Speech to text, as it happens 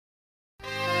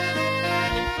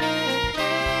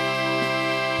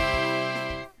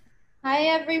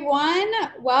everyone.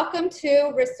 Welcome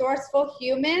to Resourceful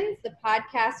Humans, the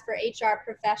podcast for HR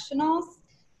professionals.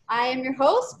 I am your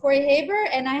host, Corey Haber,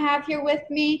 and I have here with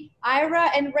me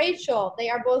Ira and Rachel. They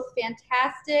are both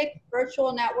fantastic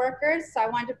virtual networkers, so I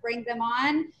wanted to bring them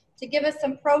on to give us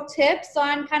some pro tips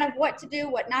on kind of what to do,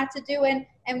 what not to do,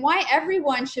 and why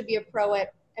everyone should be a pro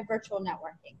at virtual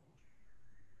networking.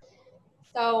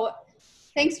 So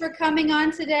thanks for coming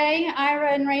on today,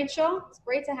 Ira and Rachel. It's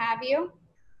great to have you.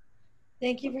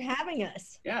 Thank you for having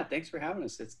us. Yeah, thanks for having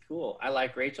us. It's cool. I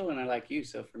like Rachel and I like you.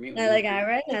 So for me, I like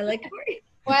Ira and I like Corey.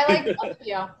 Well, I like both of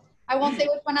you. I won't say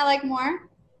which one I like more.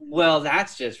 Well,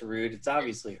 that's just rude. It's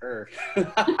obviously her.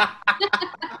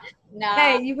 No.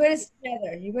 Hey, you put us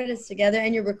together. You put us together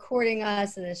and you're recording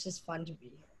us and it's just fun to be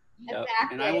here. Yep.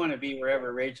 Exactly. And I want to be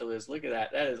wherever Rachel is. Look at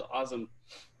that. That is awesome.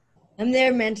 I'm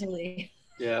there mentally.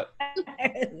 Yeah.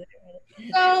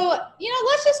 So,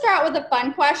 let's just start with a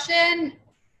fun question.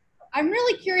 I'm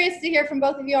really curious to hear from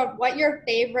both of you on what your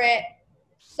favorite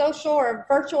social or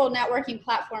virtual networking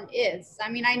platform is. I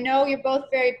mean, I know you're both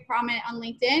very prominent on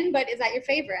LinkedIn, but is that your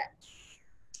favorite?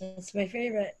 That's my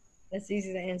favorite. That's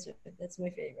easy to answer. That's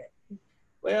my favorite.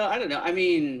 Well, I don't know. I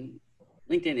mean,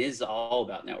 LinkedIn is all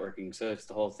about networking, so it's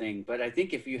the whole thing. But I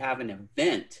think if you have an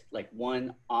event, like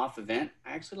one-off event,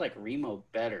 I actually like Remo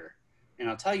better. And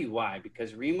I'll tell you why.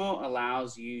 Because Remo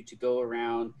allows you to go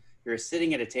around. You're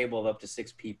sitting at a table of up to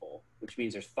 6 people, which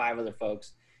means there's 5 other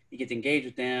folks. You get to engage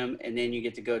with them, and then you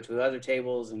get to go to other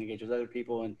tables and engage with other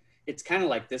people. And it's kind of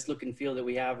like this look and feel that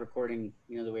we have recording,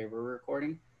 the way we're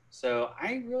recording. So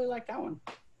I really like that one.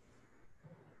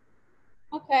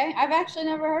 Okay, I've actually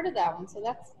never heard of that one, so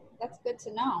that's good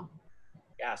to know.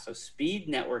 Yeah, so speed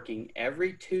networking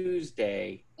every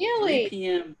Tuesday, Really? 3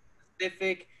 p.m.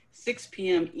 Pacific, 6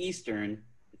 p.m. Eastern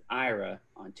with Ira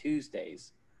on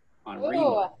Tuesdays on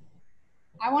Remo.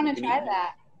 I want to try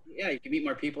that. Yeah, you can meet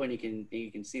more people and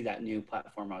you can see that new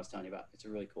platform I was telling you about. It's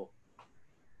really cool.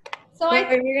 So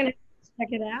you're gonna check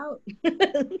it out.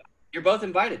 You're both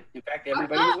invited. In fact,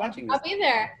 everybody who's watching this. I'll be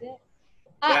there.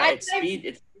 Yeah, it's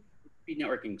speed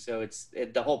networking. So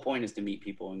the whole point is to meet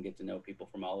people and get to know people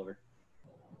from all over.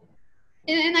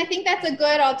 And I think that's a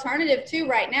good alternative too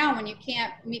right now when you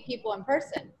can't meet people in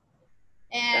person.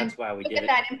 And that's why we look did at it.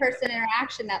 that in-person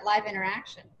interaction, that live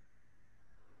interaction.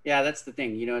 Yeah, that's the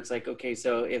thing. It's like, okay,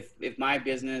 so if my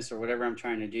business or whatever I'm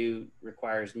trying to do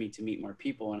requires me to meet more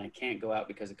people and I can't go out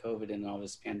because of COVID and all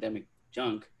this pandemic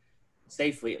junk,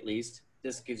 safely at least,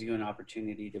 this gives you an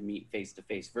opportunity to meet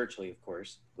face-to-face virtually, of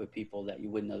course, with people that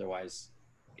you wouldn't otherwise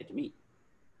get to meet.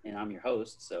 And I'm your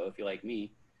host, so if you like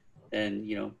me, then,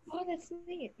 Oh, that's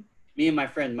neat. Me and my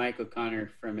friend Mike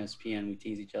O'Connor from SPN, we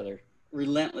tease each other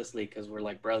relentlessly because we're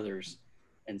like brothers.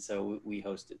 And so we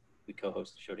co-host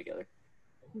the show together.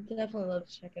 Definitely love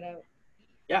to check it out.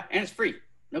 Yeah, and it's free.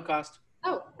 No cost.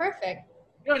 Oh, perfect.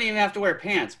 You don't even have to wear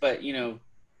pants, but,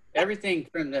 everything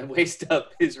from the waist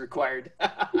up is required.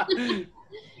 We've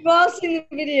all seen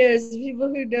the videos of people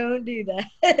who don't do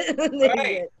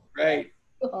that. Right.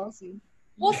 We've all seen.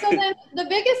 Well, so then the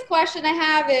biggest question I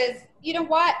have is,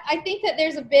 what? I think that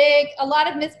there's a lot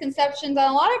of misconceptions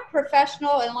on a lot of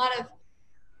professional and a lot of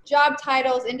job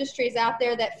titles, industries out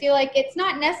there that feel like it's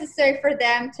not necessary for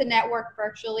them to network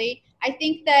virtually. I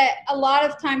think that a lot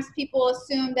of times people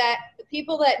assume that the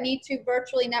people that need to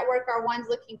virtually network are ones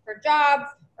looking for jobs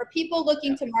or people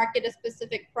looking to market a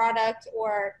specific product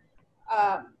or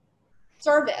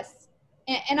service.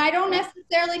 And I don't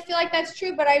necessarily feel like that's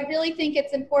true, but I really think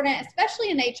it's important, especially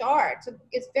in HR.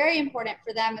 It's very important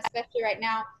for them, especially right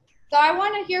now. So I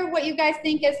want to hear what you guys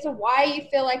think as to why you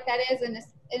feel like that is,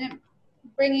 and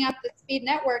bringing up the speed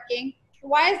networking.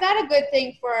 Why is that a good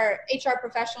thing for HR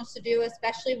professionals to do,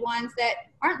 especially ones that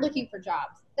aren't looking for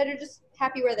jobs, that are just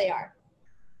happy where they are?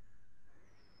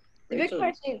 The big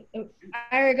question.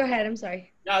 Ira, go ahead. I'm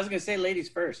sorry. No, I was going to say ladies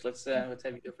first. Let's have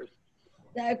you go first.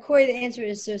 Corey, the answer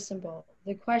is so simple.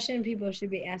 The question people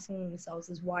should be asking themselves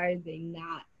is, why are they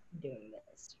not doing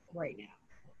this right now?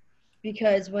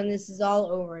 Because when this is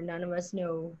all over, none of us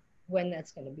know when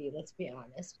that's going to be. Let's be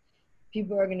honest.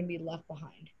 People are going to be left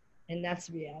behind. And that's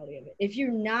the reality of it. If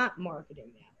you're not marketing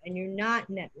now and you're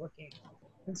not networking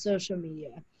on social media,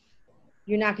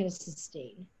 you're not going to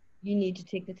sustain. You need to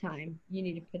take the time. You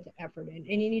need to put the effort in.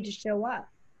 And you need to show up.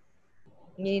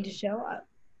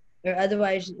 Or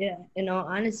otherwise, in all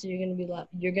honesty, you're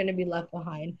going to be left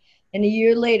behind. And a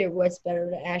year later, what's better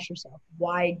to ask yourself?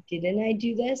 Why didn't I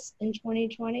do this in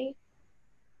 2020?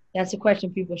 That's a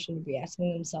question people shouldn't be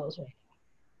asking themselves right now.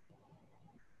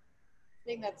 I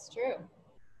think that's true.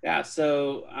 Yeah,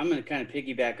 so I'm going to kind of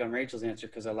piggyback on Rachel's answer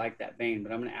because I like that vein,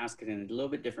 but I'm going to ask it in a little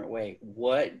bit different way.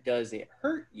 What does it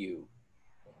hurt you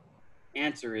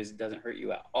answer is it doesn't hurt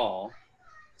you at all.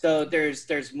 So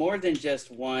there's more than just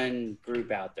one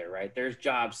group out there, right? There's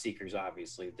job seekers,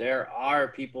 obviously. There are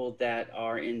people that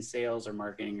are in sales or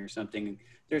marketing or something.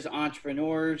 There's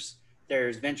entrepreneurs,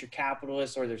 there's venture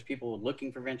capitalists, or there's people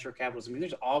looking for venture capitalists. I mean,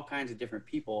 there's all kinds of different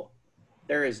people.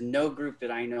 There is no group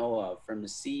that I know of, from the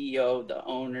CEO, the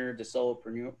owner, the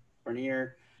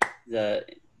solopreneur, the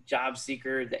job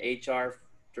seeker, the HR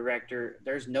director.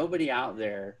 There's nobody out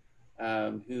there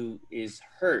who is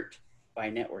hurt by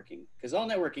networking, because all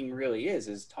networking really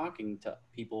is talking to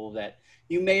people that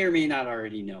you may or may not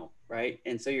already know, right?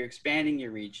 And so you're expanding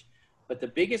your reach. But the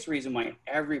biggest reason why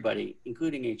everybody,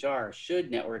 including HR,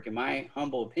 should network, in my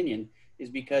humble opinion, is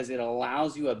because it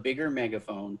allows you a bigger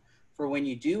megaphone for when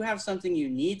you do have something you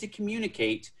need to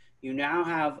communicate. You now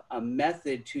have a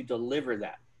method to deliver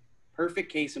that. Perfect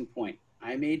case in point.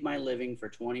 I made my living for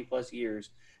 20 plus years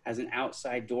as an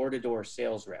outside door-to-door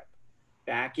sales rep.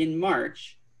 Back in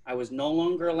March, I was no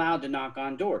longer allowed to knock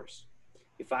on doors.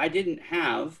 If I didn't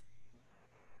have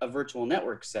a virtual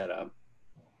network set up,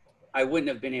 I wouldn't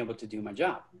have been able to do my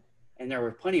job. And there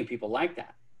were plenty of people like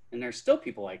that. And there's still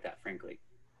people like that, frankly.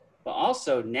 But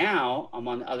also now I'm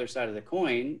on the other side of the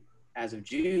coin. As of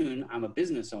June, I'm a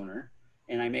business owner,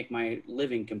 and I make my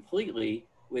living completely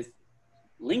with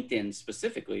LinkedIn,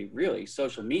 specifically, really,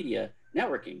 social media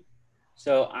networking.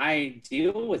 So I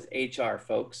deal with HR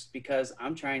folks because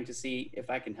I'm trying to see if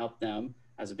I can help them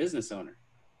as a business owner.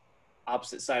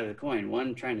 Opposite side of the coin.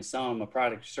 One, trying to sell them a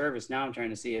product or service. Now I'm trying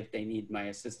to see if they need my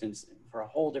assistance for a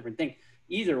whole different thing.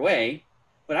 Either way,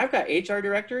 but I've got HR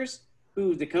directors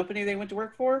who the company they went to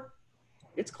work for,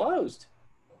 it's closed.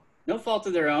 No fault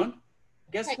of their own.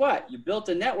 Guess what? You built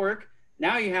a network.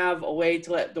 Now you have a way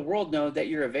to let the world know that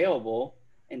you're available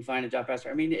and find a job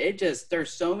faster. I mean,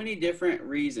 there's so many different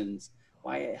reasons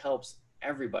why it helps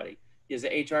everybody. As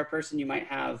an HR person, you might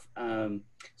have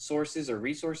sources or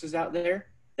resources out there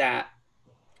that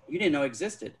you didn't know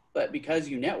existed, but because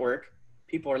you network,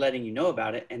 people are letting you know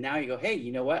about it. And now you go, hey,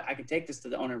 you know what? I can take this to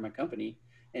the owner of my company,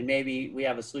 and maybe we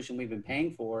have a solution we've been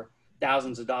paying for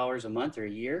thousands of dollars a month or a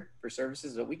year for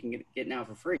services that we can get now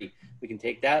for free. We can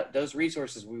take those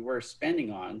resources we were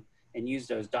spending on and use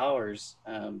those dollars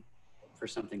for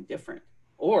something different,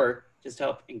 or just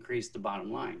help increase the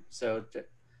bottom line. So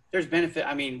there's benefit.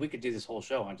 I mean, we could do this whole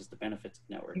show on just the benefits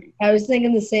of networking. I was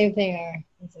thinking the same thing, Aaron.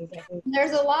 Exactly.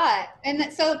 There's a lot.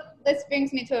 And so this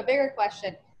brings me to a bigger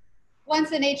question.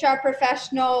 Once an HR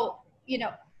professional,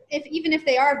 even if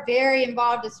they are very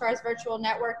involved as far as virtual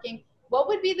networking, what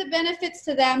would be the benefits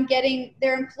to them getting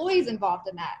their employees involved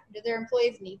in that? Do their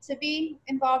employees need to be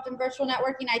involved in virtual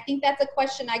networking? I think that's a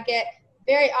question I get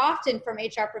very often from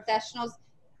HR professionals.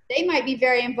 They might be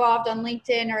very involved on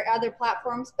LinkedIn or other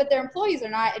platforms, but their employees are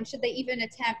not. And should they even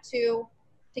attempt to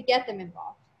get them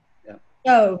involved? Yeah.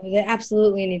 Oh, they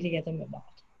absolutely need to get them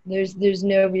involved. There's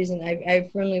no reason. I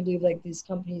firmly believe like these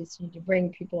companies need to bring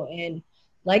people in,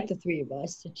 like the three of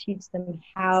us, to teach them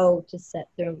how to set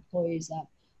their employees up.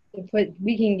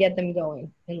 We can get them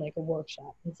going in like a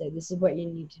workshop and say, this is what you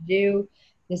need to do.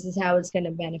 This is how it's going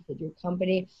to benefit your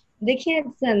company. They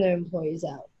can't send their employees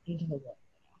out into the world.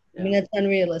 Yeah. I mean, that's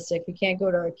unrealistic. We can't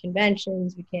go to our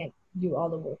conventions. We can't do all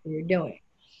the work we were doing.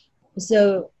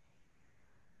 So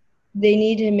they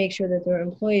need to make sure that their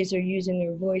employees are using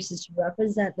their voices to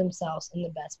represent themselves in the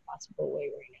best possible way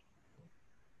right now.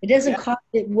 It doesn't cost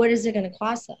it. What is it going to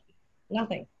cost them?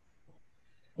 Nothing.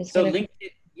 LinkedIn,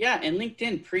 and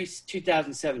LinkedIn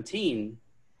pre-2017,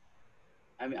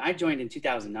 I mean, I joined in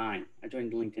 2009. I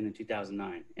joined LinkedIn in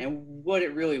 2009. And what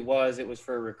it really was, it was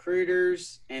for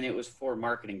recruiters and it was for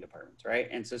marketing departments, right?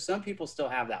 And so some people still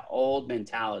have that old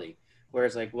mentality where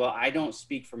it's like, well, I don't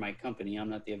speak for my company. I'm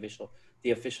not the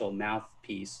official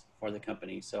mouthpiece for the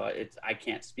company. So I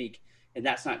can't speak. And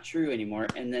that's not true anymore.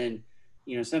 And then,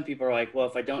 some people are like, well,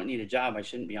 if I don't need a job, I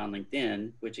shouldn't be on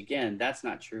LinkedIn, which again, that's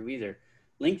not true either.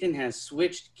 LinkedIn has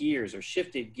switched gears or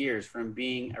shifted gears from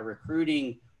being a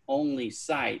recruiting only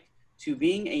site to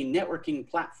being a networking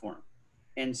platform.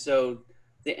 And so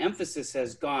the emphasis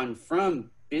has gone from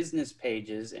business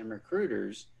pages and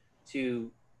recruiters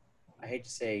to, I hate to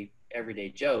say everyday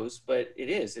Joes, but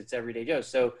it's everyday Joes.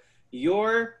 So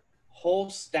your whole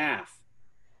staff,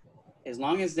 as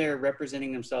long as they're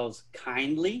representing themselves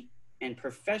kindly and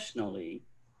professionally,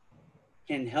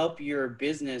 can help your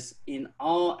business in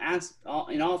all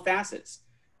facets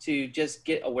to just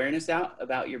get awareness out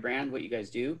about your brand, what you guys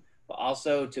do, but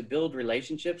also to build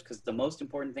relationships, because the most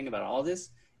important thing about all this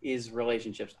is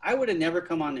relationships. I would have never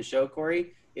come on the show,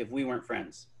 Corey, if we weren't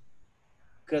friends,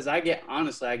 because I get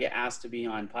asked to be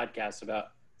on podcasts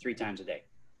about 3 times a day,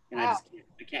 and wow.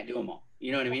 I can't do them all.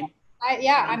 You know what I mean?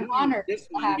 I'm honored. This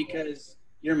one because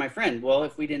you're my friend. Well,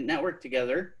 if we didn't network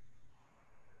together,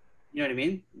 you know what I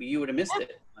mean? You would have missed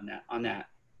it on that.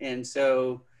 And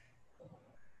so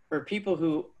for people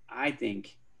who I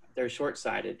think they're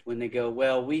short-sighted when they go,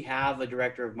 well, we have a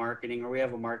director of marketing or we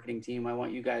have a marketing team. I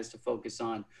want you guys to focus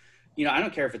on, I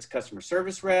don't care if it's a customer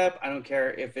service rep. I don't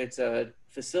care if it's a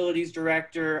facilities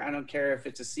director. I don't care if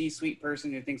it's a C-suite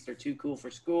person who thinks they're too cool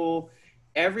for school.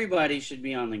 Everybody should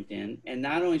be on LinkedIn. And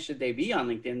not only should they be on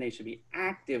LinkedIn, they should be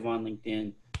active on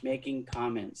LinkedIn, making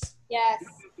comments. Yes. You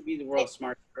don't have to be the world's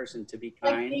smartest person to be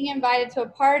kind. Like being invited to a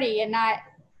party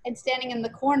and standing in the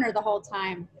corner the whole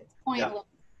time. It's pointless.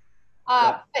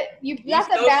 Yeah. But that's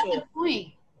a valid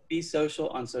point. Be social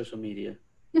on social media.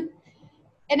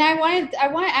 And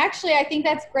I think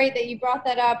that's great that you brought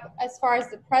that up as far as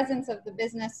the presence of the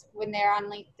business when they're on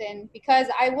LinkedIn, because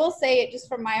I will say it just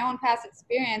from my own past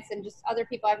experience and just other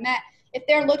people I've met, if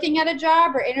they're looking at a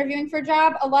job or interviewing for a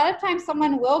job, a lot of times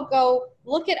someone will go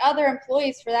look at other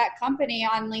employees for that company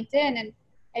on LinkedIn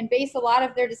and base a lot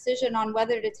of their decision on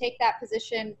whether to take that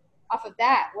position off of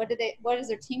that. What is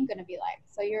their team going to be like?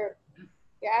 So you're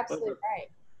absolutely right.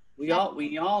 We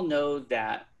all know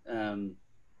that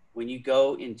when you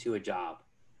go into a job,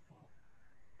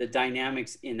 the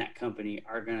dynamics in that company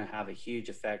are going to have a huge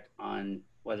effect on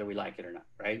whether we like it or not,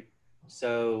 right?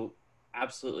 So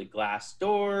absolutely,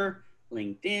 Glassdoor,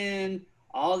 LinkedIn,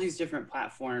 all these different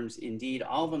platforms, Indeed,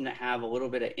 all of them that have a little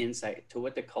bit of insight to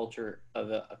what the culture of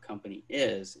a company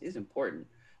is important.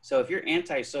 So if you're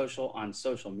antisocial on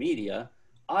social media,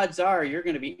 odds are you're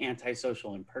going to be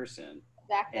antisocial in person.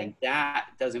 Exactly. And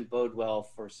that doesn't bode well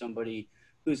for somebody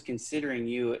who's considering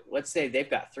you. Let's say they've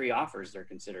got 3 offers they're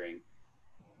considering.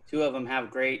 2 of them have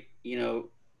great,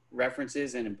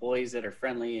 references and employees that are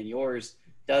friendly, and yours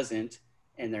doesn't,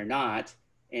 and they're not.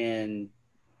 And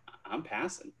I'm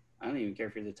passing. I don't even care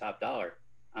if you're the top dollar.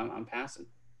 I'm passing.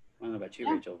 I don't know about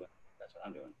you, Rachel, but that's what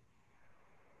I'm doing.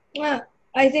 Well,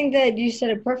 I think that you said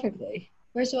it perfectly.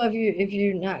 First of all, if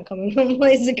you're not coming from a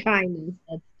place of kindness,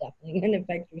 that's definitely going to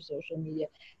affect your social media.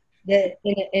 That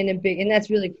and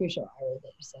that's really crucial. I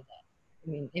that you said that. I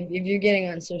mean, if you're getting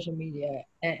on social media,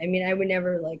 I mean, I would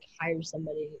never hire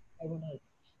somebody. I want to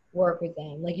work with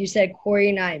them. Like you said, Corey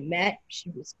and I met.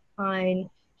 She was kind.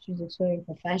 She was extremely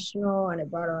professional, and I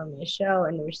brought her on my show,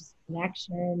 and there was just a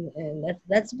connection, and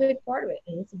that's a big part of it.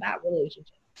 And it's about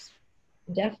relationships.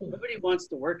 Definitely. Nobody wants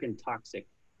to work in toxic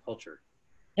culture.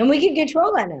 And we can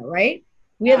control that now, right?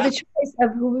 We have the choice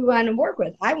of who we want to work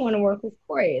with. I want to work with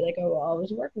Corey. I will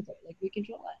always work with her. We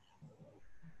control that.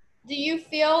 Do you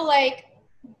feel like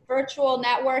virtual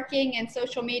networking and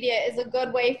social media is a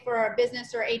good way for a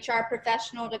business or HR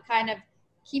professional to kind of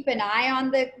keep an eye on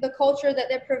the culture that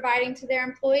they're providing to their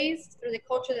employees, or the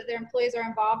culture that their employees are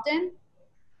involved in?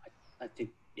 I think,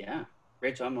 yeah.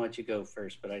 Rachel, I'm going to let you go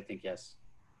first, but I think yes.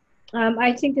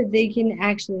 I think that they can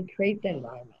actually create the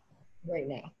environment right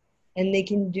now. And they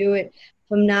can do it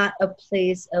from not a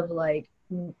place of it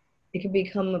can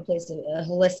become a place of a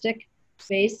holistic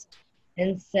space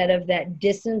instead of that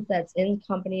distance that's in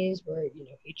companies where,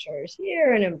 HR is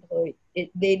here and employee.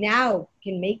 They now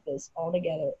can make this all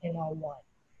together and all one.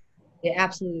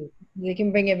 They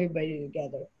can bring everybody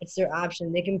together. It's their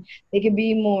option. They can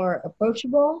be more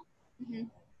approachable. Mm-hmm.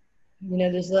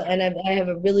 I have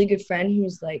a really good friend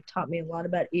who's taught me a lot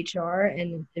about HR,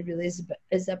 and it really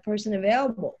is that person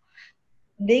available.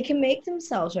 They can make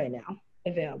themselves right now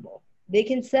available. They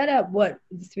can set up what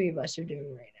the 3 of us are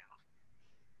doing right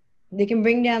now. They can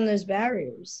bring down those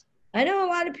barriers. I know a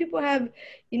lot of people have,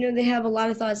 they have a lot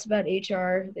of thoughts about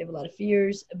HR. They have a lot of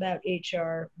fears about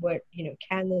HR. What,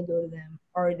 can they go to them?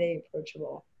 Are they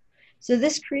approachable? So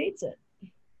this creates it.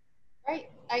 Right.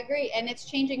 I agree. And it's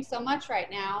changing so much right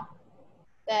now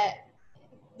that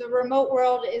the remote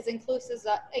world is inclusive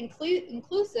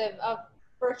of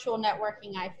virtual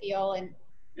networking, I feel, and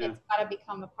it's got to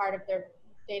become a part of their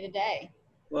day-to-day.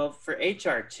 Well, for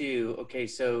HR too, okay,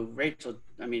 so Rachel,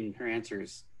 her answer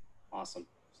is awesome.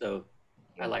 So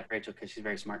I like Rachel because she's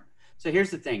very smart. So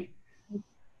here's the thing.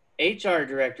 HR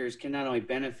directors can not only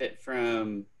benefit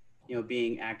from,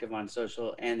 being active on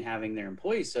social and having their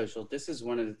employees social. This is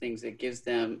one of the things that gives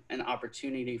them an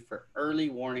opportunity for early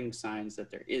warning signs that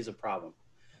there is a problem.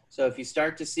 So if you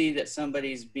start to see that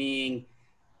somebody's being,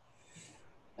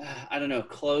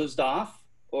 closed off,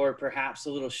 or perhaps a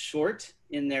little short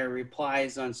in their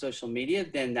replies on social media,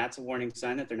 then that's a warning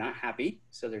sign that they're not happy.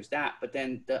 So there's that. But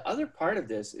then the other part of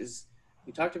this is,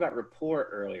 we talked about rapport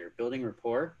earlier, building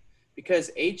rapport,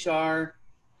 because HR,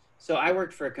 so I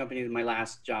worked for a company in my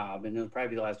last job, and it'll probably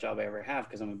be the last job I ever have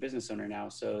because I'm a business owner now.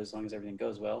 So as long as everything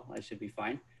goes well, I should be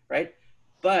fine, right?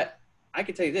 But I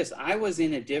could tell you this, I was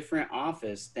in a different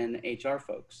office than the HR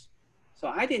folks. So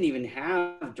I didn't even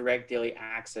have direct daily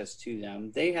access to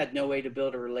them. They had no way to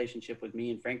build a relationship with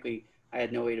me. And frankly, I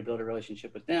had no way to build a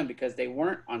relationship with them because they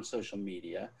weren't on social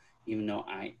media, even though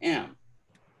I am.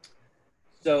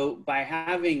 So by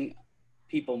having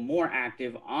people more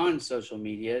active on social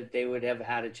media, they would have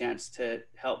had a chance to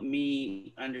help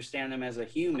me understand them as a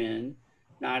human,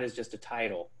 not as just a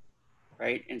title,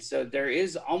 right? And so there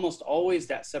is almost always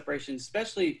that separation,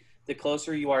 especially the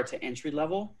closer you are to entry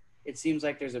level. It seems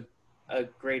like there's a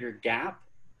greater gap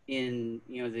in,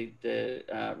 you know,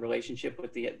 the relationship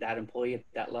with that employee at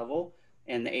that level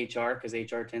and the HR, because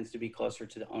HR tends to be closer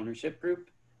to the ownership group.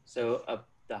 So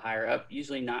the higher up,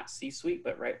 usually not C-suite,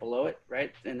 but right below it,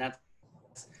 right? And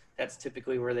that's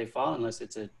typically where they fall, unless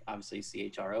it's obviously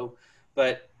CHRO.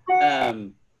 But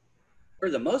for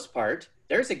the most part,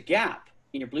 there's a gap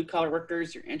in your blue collar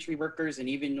workers, your entry workers, and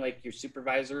even like your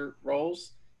supervisor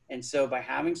roles. And so by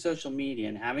having social media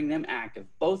and having them active,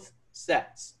 both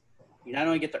sets, you not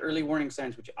only get the early warning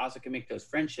signs, but you also can make those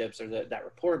friendships or that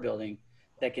rapport building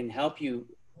that can help you.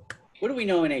 What do we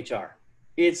know in HR?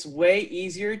 It's way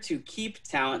easier to keep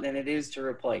talent than it is to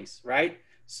replace, right?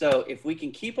 So if we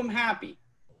can keep them happy,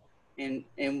 and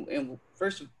the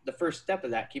first step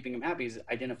of that, keeping them happy, is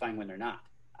identifying when they're not,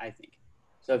 I think.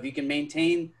 So if you can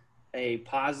maintain a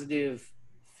positive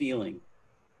feeling,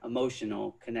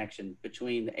 emotional connection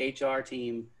between the HR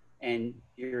team and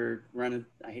your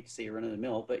I hate to say your run of the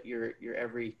mill, but your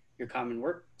common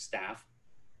work staff,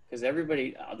 because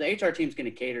everybody, the HR team is going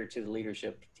to cater to the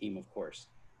leadership team, of course,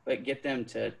 but get them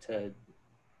to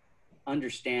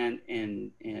understand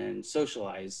and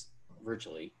socialize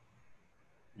virtually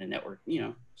in a network,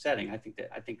 setting. I think that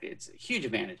it's huge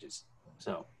advantages.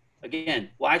 So again,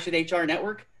 why should HR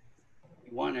network?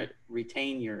 You want to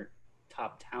retain your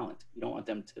top talent. You don't want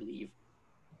them to leave.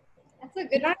 That's a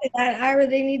good. Ira,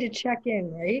 they need to check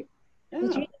in, right? Yeah.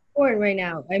 It's really important right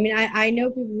now. I mean, I know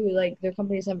people who like their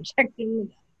companies haven't checked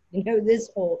in with them,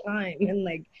 this whole time, and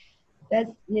like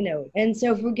that's And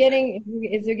so if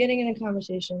they're getting in a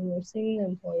conversation, they're seeing the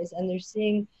employees and they're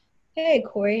seeing, hey,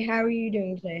 Corey, how are you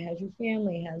doing today? How's your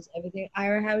family? How's everything?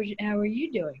 Ira, how are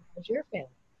you doing? How's your family?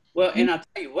 Well, and I'll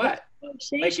tell you what.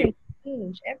 Conversation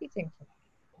change everything for them.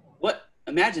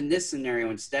 Imagine this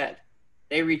scenario instead.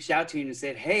 They reached out to you and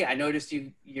said, hey, I noticed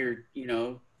your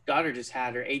daughter just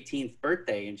had her 18th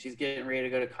birthday and she's getting ready to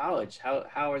go to college. How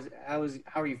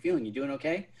are you feeling? You doing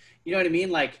okay? You know what I mean?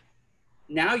 Like,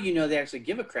 now they actually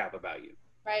give a crap about you.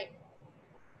 Right.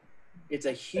 It's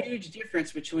a huge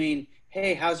difference between,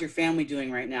 hey, how's your family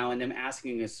doing right now? And them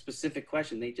asking a specific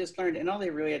question. They just learned, and all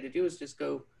they really had to do was just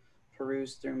go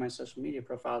peruse through my social media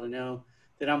profile to know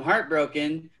that I'm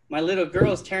heartbroken. My little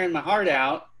girl's tearing my heart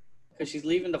out because she's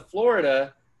leaving to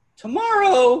Florida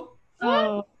tomorrow.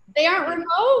 Oh, they aren't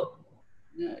remote?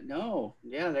 No.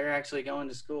 Yeah, they're actually going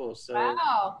to school. So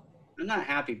wow. I'm not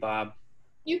happy, Bob.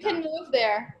 You can move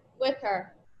there with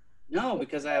her. No,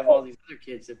 because I have all these other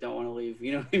kids that don't want to leave.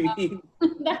 You know what I mean?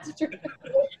 That's true.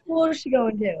 What school is she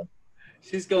going to?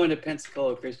 She's going to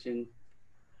Pensacola Christian.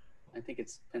 I think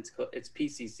it's Pensacola. It's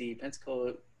PCC,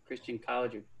 Pensacola Christian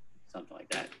College or something like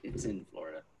that. It's in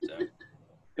Florida. So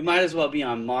it might as well be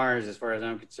on Mars as far as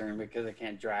I'm concerned because I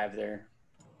can't drive there.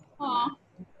 Aw.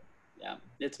 Yeah,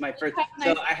 it's my first.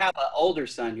 So I have an older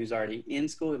son who's already in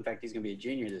school. In fact, he's going to be a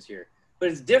junior this year. But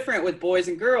it's different with boys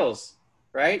and girls,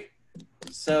 right?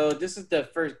 So this is the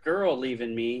first girl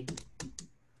leaving me.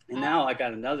 And now I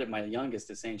got my youngest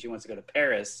is saying she wants to go to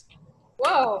Paris.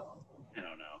 Whoa. I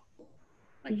don't know.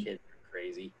 My kids are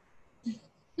crazy.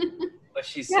 But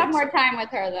she's You have more time with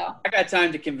her, though. I got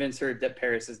time to convince her that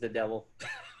Paris is the devil.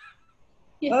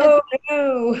 Yeah. Oh,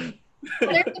 no.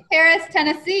 There's the Paris,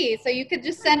 Tennessee, so you could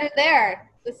just send her there.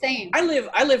 The same. I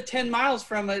live 10 miles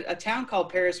from a town called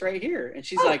Paris right here. And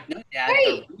she's like, no, Dad,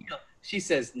 great. She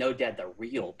says, no, Dad, the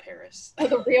real Paris. Oh,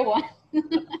 the real one.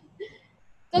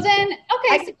 So then, okay.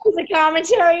 I can put the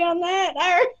commentary on that.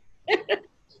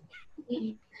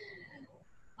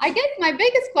 I guess my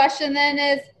biggest question then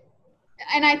is,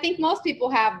 and I think most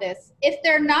people have this, if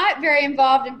they're not very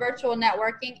involved in virtual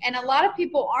networking, and a lot of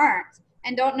people aren't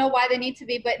and don't know why they need to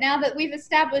be, but now that we've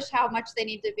established how much they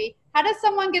need to be, how does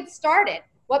someone get started?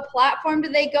 What platform do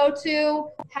they go to?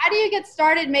 How do you get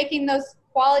started making those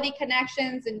quality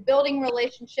connections and building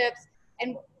relationships?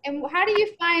 And how do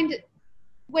you find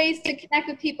ways to connect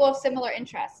with people of similar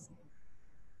interests?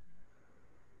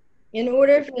 In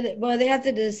order for they have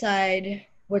to decide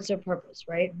what's their purpose,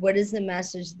 right? What is the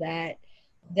message that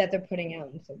they're putting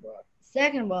out into the world?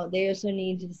 Second of all, they also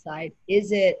need to decide,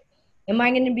 am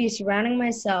I going to be surrounding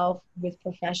myself with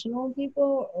professional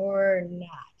people or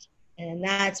not? And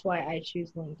that's why I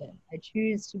choose LinkedIn. I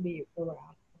choose to be around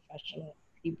professional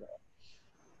people.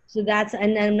 So that's,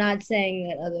 and I'm not saying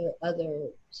that other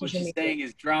What social she's media. saying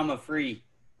is drama free.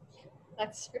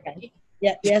 That's right.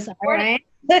 Yeah, yes, I am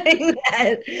saying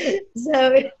that.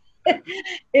 So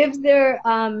if they're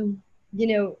you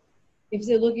know, if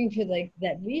they're looking for like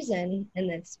that reason and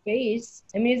that space,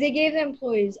 I mean, if they gave the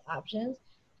employees options,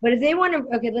 but if they want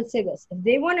to, okay, let's say this, if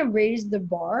they want to raise the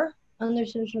bar on their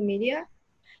social media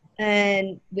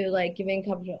and they're like giving a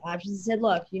couple of options and said,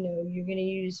 look, you know, you're going to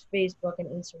use Facebook and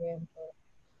Instagram for,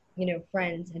 you know,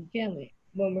 friends and family.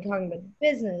 When we're talking about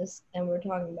business and we're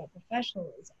talking about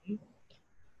professionalism,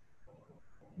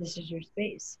 this is your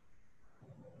space.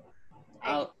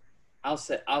 I'll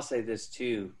say this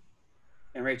too,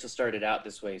 and Rachel started out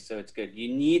this way, so it's good.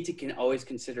 You need to always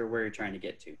consider where you're trying to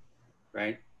get to,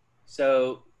 right?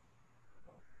 So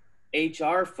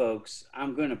HR folks,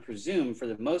 I'm going to presume for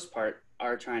the most part,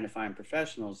 are trying to find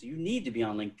professionals. You need to be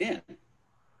on LinkedIn.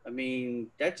 I mean,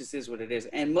 that just is what it is.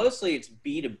 And mostly it's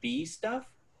B2B stuff.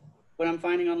 What I'm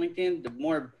finding on LinkedIn, the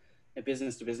more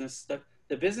business to business stuff,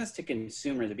 the business to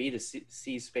consumer, the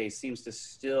B2C space seems to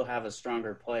still have a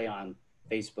stronger play on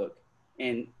Facebook.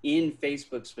 And in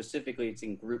Facebook specifically, it's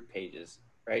in group pages,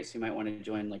 right? So you might want to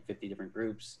join like 50 different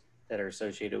groups that are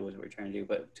associated with what you're trying to do.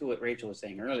 But to what Rachel was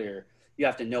saying earlier, you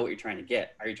have to know what you're trying to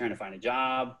get. Are you trying to find a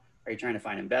job? Are you trying to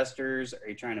find investors? Are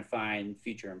you trying to find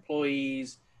future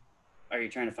employees? Are you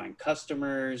trying to find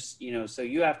customers? You know, so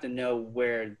you have to know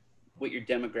what your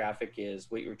demographic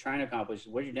is, what you're trying to accomplish,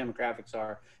 what your demographics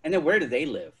are, and then where do they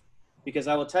live? Because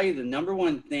I will tell you the number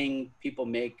one thing people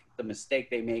make, the mistake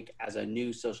they make as a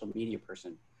new social media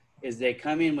person, is they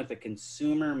come in with a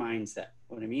consumer mindset.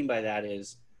 What I mean by that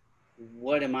is,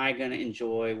 what am I going to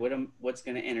enjoy? What's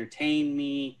going to entertain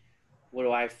me? What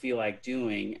do I feel like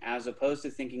doing? As opposed to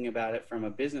thinking about it from a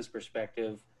business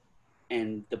perspective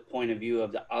and the point of view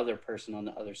of the other person on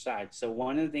the other side. So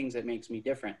one of the things that makes me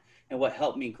different and what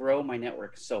helped me grow my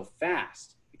network so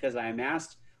fast, because I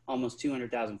amassed almost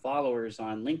 200,000 followers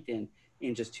on LinkedIn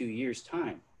in just 2 years'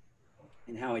 time.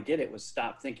 And how I did it was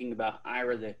stop thinking about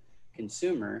Ira the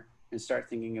consumer and start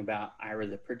thinking about Ira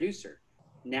the producer.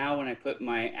 Now when I put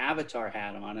my avatar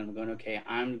hat on and I'm going, okay,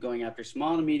 I'm going after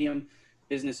small and medium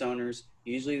business owners.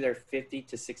 Usually they're 50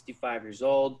 to 65 years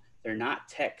old. They're not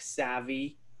tech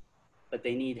savvy, but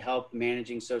they need help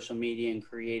managing social media and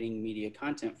creating media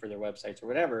content for their websites or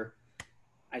whatever.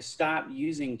 I stopped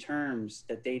using terms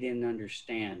that they didn't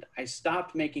understand. I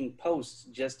stopped making posts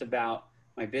just about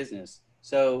my business.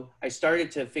 So I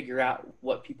started to figure out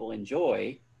what people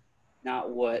enjoy, not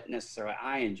what necessarily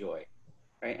I enjoy,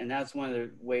 right? And that's one of the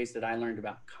ways that I learned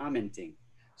about commenting.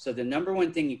 So the number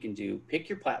one thing you can do, pick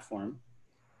your platform.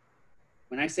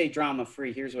 When I say drama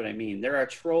free, here's what I mean. There are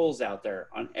trolls out there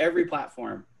on every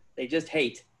platform. They just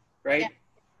hate, right? Yeah.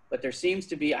 But there seems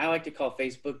to be, I like to call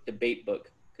Facebook debate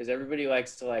book, because everybody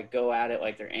likes to like go at it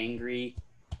like they're angry.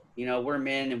 You know, we're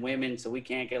men and women, so we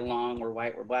can't get along. We're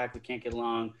white, we're black, we can't get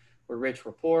along. We're rich,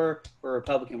 we're poor. We're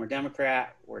Republican, we're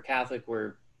Democrat. We're Catholic,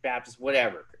 we're Baptist,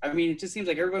 whatever. I mean, it just seems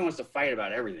like everybody wants to fight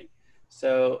about everything.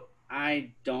 So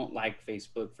I don't like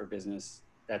Facebook for business.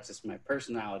 That's just my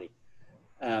personality.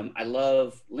 I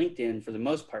love LinkedIn for the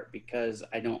most part because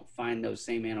I don't find those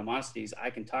same animosities. I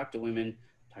can talk to women,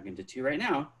 I'm talking to two right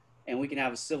now, and we can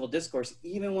have a civil discourse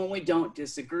even when we don't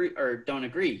disagree or don't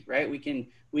agree, right? We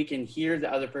can hear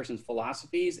the other person's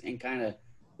philosophies and kind of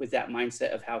with that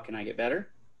mindset of how can I get better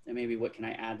and maybe what can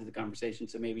I add to the conversation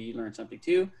so maybe you learn something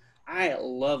too. I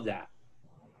love that.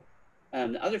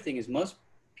 The other thing is most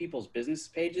people's business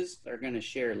pages are going to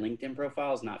share LinkedIn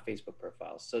profiles, not Facebook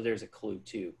profiles. So there's a clue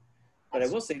too. But I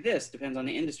will say this, depends on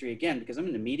the industry again, because I'm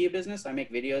in the media business. I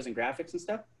make videos and graphics and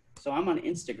stuff. So I'm on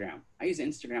Instagram. I use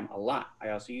Instagram a lot. I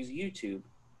also use YouTube.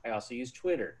 I also use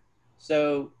Twitter.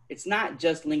 So it's not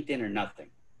just LinkedIn or nothing,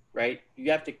 right?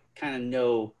 You have to kind of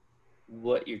know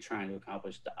what you're trying to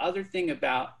accomplish. The other thing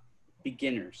about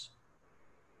beginners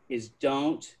is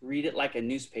don't read it like a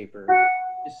newspaper.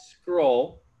 Just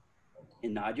scroll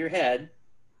and nod your head,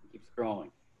 keep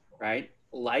scrolling, right?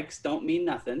 Likes don't mean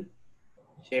nothing.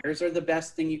 Shares are the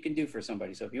best thing you can do for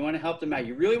somebody. So if you want to help them out,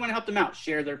 you really want to help them out,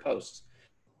 share their posts.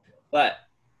 But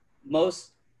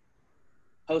most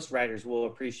post writers will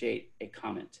appreciate a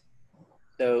comment.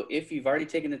 So if you've already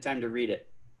taken the time to read it,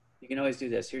 you can always do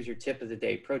this. Here's your tip of the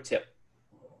day, pro tip.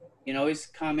 You can always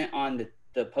comment on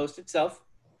the post itself.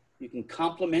 You can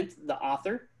compliment the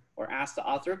author or ask the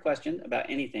author a question about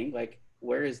anything, like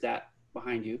where is that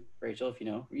behind you, Rachel, if you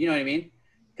know what I mean?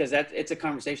 Because it's a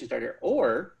conversation starter.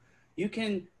 Or you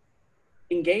can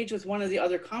engage with one of the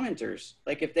other commenters.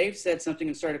 Like if they've said something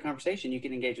and started a conversation, you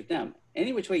can engage with them.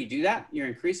 Any which way you do that, you're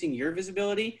increasing your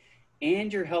visibility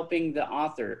and you're helping the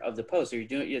author of the post. So you're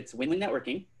doing, it's win-win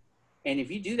networking. And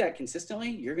if you do that consistently,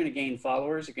 you're going to gain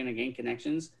followers, you're going to gain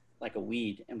connections like a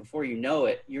weed. And before you know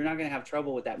it, you're not going to have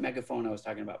trouble with that megaphone I was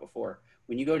talking about before.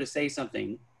 When you go to say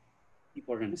something,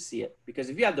 people are going to see it. Because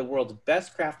if you have the world's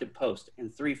best crafted post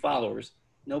and 3 followers,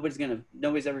 nobody's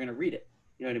ever going to read it.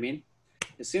 You know what I mean?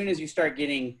 As soon as you start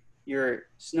getting your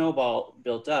snowball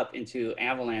built up into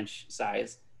avalanche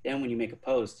size, then when you make a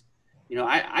post, you know,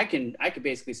 I could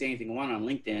basically say anything I want on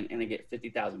LinkedIn and I get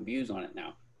 50,000 views on it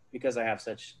now because I have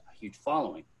such a huge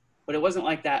following. But it wasn't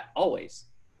like that always.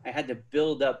 I had to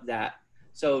build up that.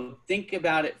 So think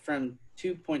about it from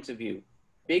 2 points of view.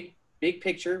 Big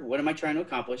picture, what am I trying to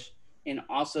accomplish? And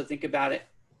also think about it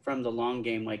from the long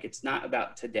game. Like it's not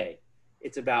about today.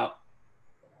 It's about,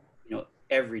 you know,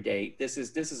 every day. This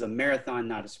is a marathon,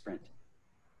 not a sprint.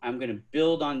 I'm going to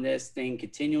build on this thing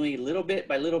continually, little bit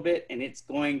by little bit, and it's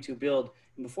going to build.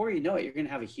 And before you know it, you're going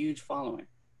to have a huge following.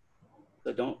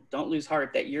 So don't lose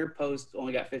heart that your post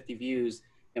only got 50 views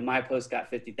and my post got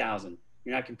 50,000.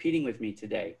 You're not competing with me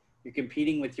today. You're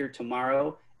competing with your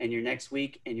tomorrow and your next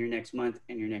week and your next month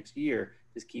and your next year.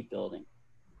 Just keep building.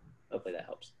 Hopefully that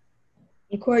helps.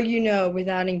 And Corey, you know,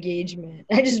 without engagement,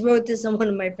 I just wrote this on one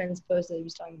of my friend's posts that he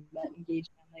was talking about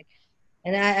engagement. Like,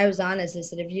 and I was honest. I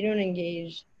said, if you don't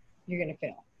engage, you're gonna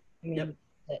fail. I mean,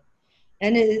 yep.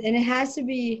 And it has to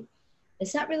be.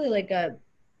 It's not really like a.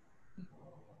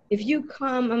 If you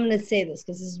come, I'm gonna say this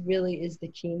because this really is the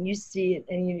key, and you see it,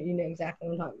 and you know exactly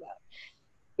what I'm talking about.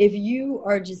 If you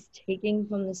are just taking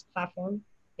from this platform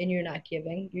and you're not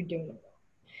giving, you're doing it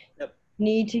wrong. Yep. You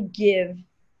need to give.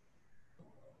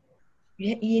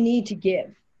 You need to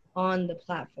give on the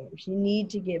platforms. You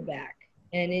need to give back,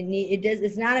 and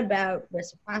it's not about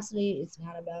reciprocity.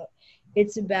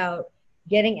 It's about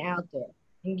getting out there,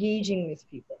 engaging with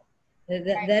people.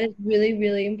 That is really,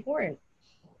 really important.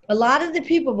 A lot of the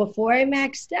people before I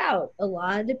maxed out, a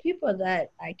lot of the people that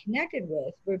I connected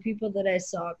with were people that I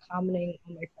saw commenting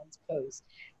on my friend's post,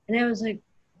 and I was like,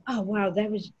 oh wow,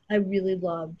 I really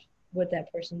loved what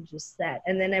that person just said,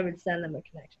 and then I would send them a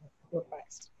connection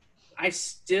request.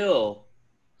 So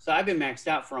I've been maxed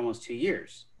out for almost 2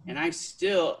 years, and I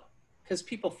still, because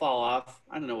people fall off,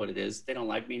 I don't know what it is. They don't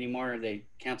like me anymore. They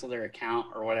cancel their account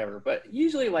or whatever. But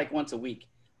usually like once a week,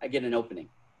 I get an opening.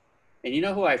 And you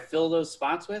know who I fill those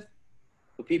spots with?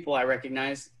 The people I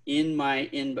recognize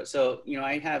so, you know,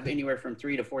 I have anywhere from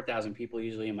 3,000 to 4,000 people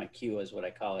usually in my queue is what I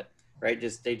call it, right?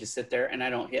 They just sit there and I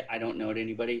don't note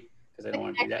anybody because I don't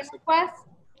want to do that. Request?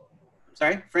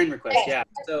 Sorry, friend request, yeah.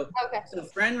 So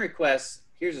friend requests,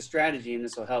 here's a strategy, and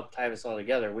this will help tie us all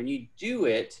together. When you do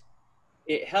it,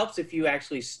 it helps if you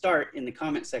actually start in the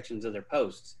comment sections of their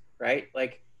posts, right?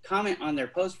 Like comment on their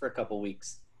post for a couple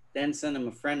weeks, then send them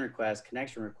a friend request,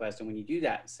 connection request, and when you do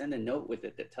that, send a note with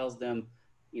it that tells them,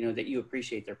 you know, that you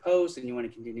appreciate their post and you want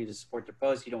to continue to support their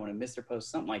post, you don't want to miss their post,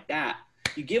 something like that.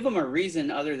 You give them a reason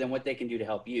other than what they can do to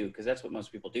help you, because that's what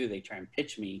most people do. They try and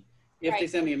pitch me. If they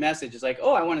send me a message, it's like,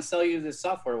 oh, I want to sell you this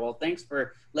software. Well, thanks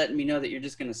for letting me know that you're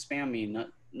just going to spam me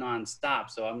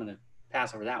nonstop. So I'm going to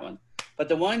pass over that one. But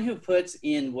the one who puts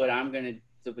in what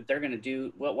they're going to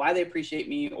do, why they appreciate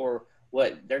me or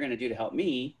what they're going to do to help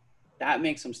me, that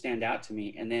makes them stand out to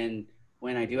me. And then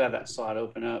when I do have that slot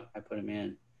open up, I put them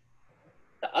in.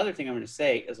 The other thing I'm going to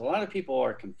say is a lot of people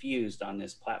are confused on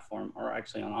this platform, or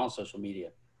actually on all social media.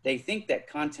 They think that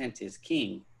content is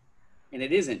king, and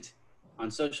it isn't. On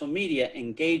social media,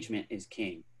 engagement is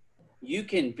king. You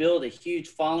can build a huge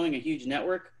following, a huge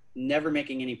network, never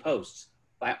making any posts.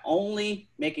 By only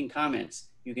making comments,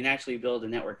 you can actually build a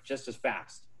network just as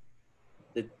fast.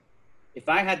 If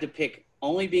I had to pick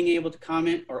only being able to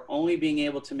comment or only being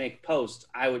able to make posts,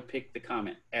 I would pick the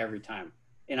comment every time.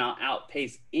 And I'll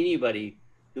outpace anybody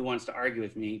who wants to argue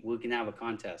with me. We can have a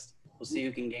contest. We'll see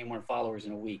who can gain more followers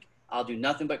in a week. I'll do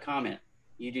nothing but comment.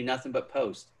 You do nothing but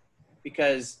post.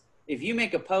 Because if you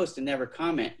make a post and never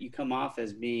comment, you come off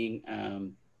as being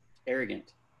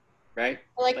arrogant, right?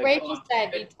 Like Rachel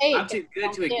said, you take. I'm too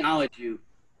good to acknowledge you.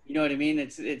 You know what I mean?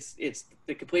 It's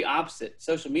the complete opposite.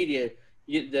 Social media,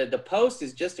 the post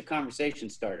is just a conversation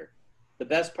starter. The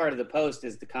best part of the post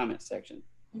is the comment section.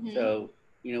 Mm-hmm. So,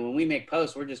 you know, when we make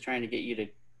posts, we're just trying to get you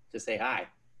to say hi.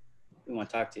 We want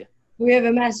to talk to you. We have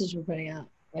a message we're putting out,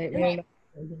 right? Right.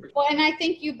 Well, and I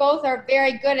think you both are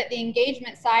very good at the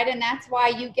engagement side, and that's why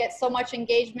you get so much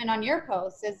engagement on your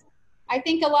posts. Is I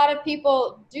think a lot of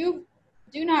people do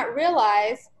not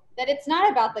realize that it's not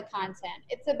about the content.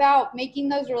 It's about making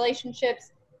those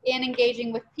relationships and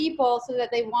engaging with people so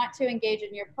that they want to engage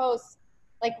in your posts.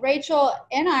 like Rachel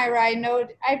and Ira,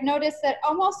 I've noticed that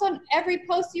almost on every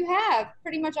post you have,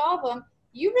 pretty much all of them,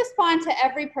 you respond to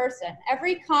every person.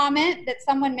 Every comment that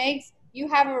someone makes, you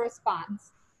have a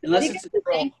response. Unless it's a troll.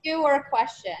 Thank you or a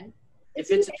question.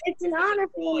 It's an honor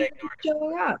for them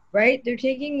showing up, right? They're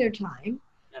taking their time,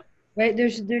 right?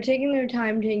 They're taking their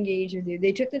time to engage with you.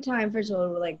 They took the time, first of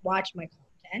all, to like watch my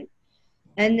content,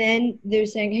 and then they're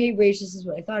saying, "Hey, Rach, this is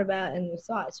what I thought about and the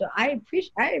thought." So I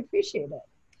appreciate it.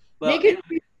 Well, they could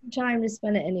take time to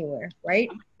spend it anywhere, right?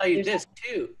 I'm gonna tell you this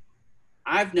too.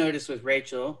 I've noticed with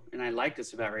Rachel, and I like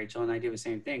this about Rachel, and I do the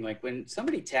same thing. Like when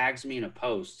somebody tags me in a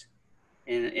post,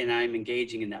 and I'm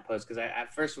engaging in that post, because I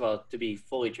first of all, to be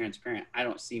fully transparent, I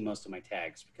don't see most of my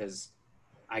tags because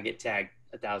I get tagged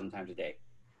 1,000 times a day.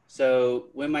 So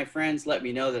when my friends let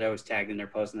me know that I was tagged in their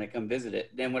post and they come visit it,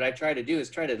 then what I try to do is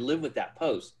try to live with that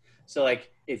post. So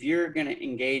like if you're going to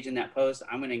engage in that post,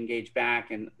 I'm going to engage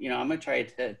back, and I'm going to try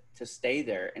to stay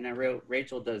there. And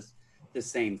Rachel does the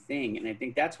same thing. And I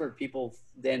think that's where people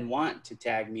then want to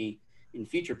tag me in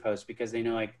future posts, because they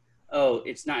know like, oh,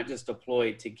 it's not just a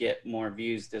ploy to get more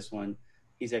views. This one,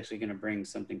 he's actually going to bring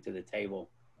something to the table.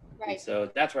 Right. And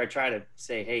so that's where I try to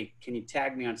say, hey, can you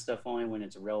tag me on stuff only when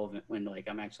it's relevant, when like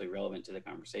I'm actually relevant to the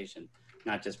conversation,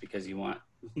 not just because you want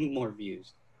more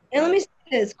views. And let me say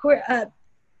this, Corey,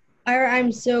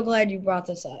 I'm so glad you brought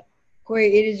this up.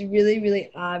 Corey, it is really,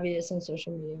 really obvious on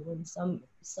social media when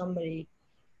somebody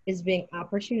is being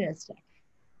opportunistic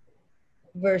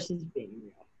versus being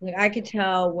real. Like I could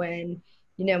tell when,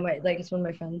 it's one of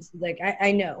my friends, like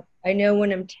I know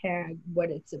when I'm tagged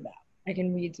what it's about. I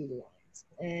can read through the lines,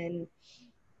 and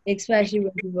especially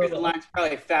when people the lines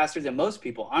probably faster than most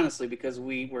people, honestly, because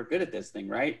we're good at this thing,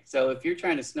 right? So if you're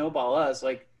trying to snowball us,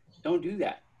 like, don't do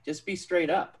that. Just be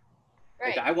straight up.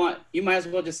 Right. Like you might as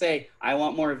well just say, I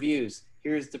want more views.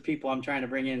 Here's the people I'm trying to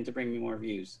bring in to bring me more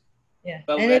views. Yeah,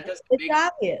 but and it's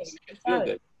obvious. It feel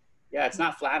good. Yeah, it's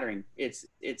not flattering. It's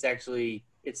actually,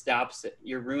 it's the opposite.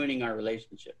 You're ruining our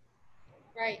relationship.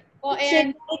 Right. Well,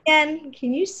 and again,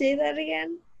 can you say that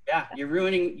again? Yeah, you're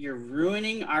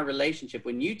ruining our relationship.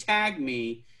 When you tag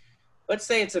me, let's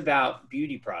say it's about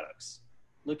beauty products.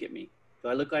 Look at me. Do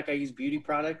I look like I use beauty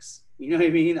products? You know what I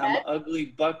mean? I'm an ugly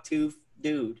buck-tooth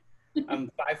dude.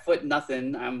 I'm 5 foot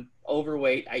nothing. I'm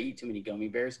overweight. I eat too many gummy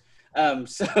bears.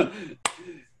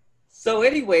 So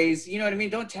anyways, you know what I mean?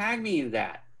 Don't tag me in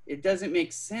that. It doesn't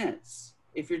make sense.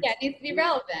 It needs to be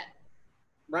relevant.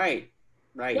 Right.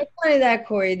 What's funny that,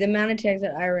 Corey, the amount of tags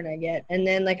that Ira and I get, and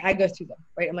then like I go through them,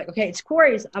 right? I'm like, okay, it's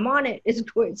Corey's. I'm on it. It's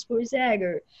Corey's tag.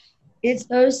 Or it's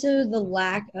also the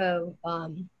lack of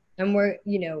and we're,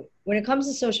 when it comes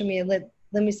to social media,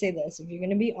 let me say this. If you're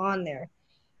gonna be on there,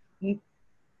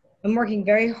 I'm working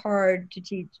very hard to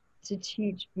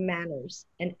teach manners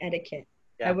and etiquette.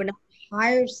 Yeah. I would not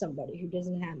hire somebody who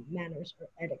doesn't have manners or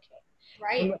etiquette.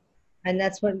 Right. And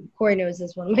that's what Corey knows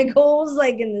is one of my goals,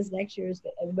 like in this next year, is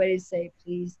that everybody say,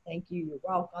 please, thank you, you're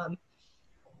welcome.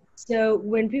 So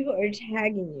when people are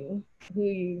tagging you who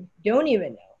you don't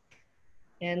even know,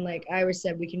 and like Ira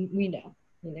said, we know,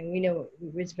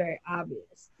 it's very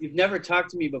obvious. You've never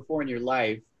talked to me before in your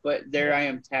life, but there I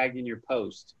am tagged in your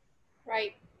post.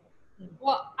 Right.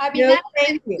 Well, I mean, that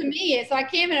happens to me, so I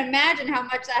can't even imagine how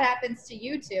much that happens to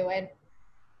you two. And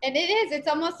it's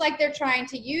almost like they're trying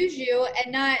to use you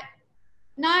and not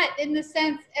in the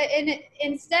sense, and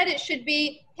instead it should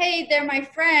be, hey, they're my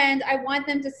friend, I want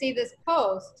them to see this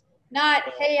post. Not,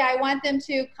 hey, I want them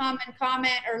to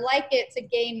comment or like it to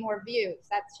gain more views.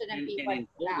 That shouldn't be what it's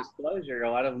about. In full disclosure,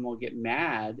 a lot of them will get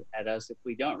mad at us if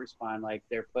we don't respond. Like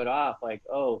they're put off. Like,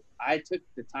 oh, I took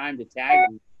the time to tag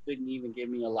you, couldn't even give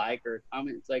me a like or a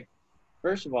comment. It's like,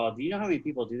 first of all, do you know how many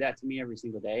people do that to me every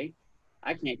single day?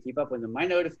 I can't keep up with them. My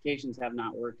notifications have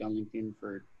not worked on LinkedIn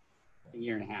for a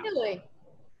year and a half. Really?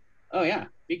 Oh yeah,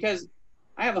 because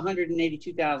I have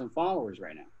 182,000 followers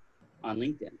right now on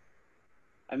LinkedIn.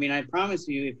 I mean, I promise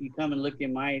you, if you come and look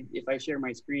if I share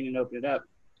my screen and open it up,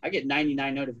 I get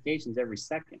 99 notifications every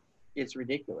second. It's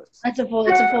ridiculous. It's a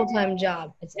full-time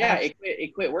job.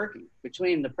 It quit working.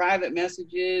 Between the private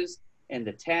messages and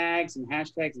the tags and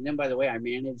hashtags, and then by the way, I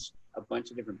manage a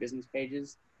bunch of different business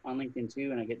pages on LinkedIn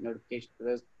too, and I get notifications for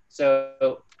those.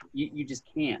 So you just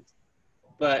can't.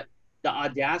 But the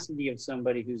audacity of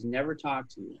somebody who's never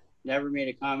talked to you, never made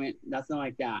a comment, nothing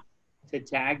like that, to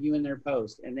tag you in their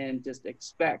post and then just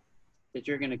expect that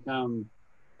you're going to come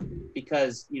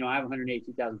because, I have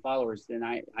 182,000 followers, then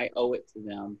I owe it to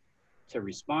them to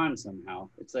respond somehow.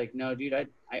 It's like, no, dude,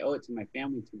 I owe it to my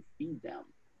family to feed them.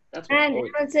 That's what and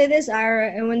I would say this,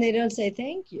 Ira, and when they don't say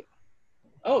thank you.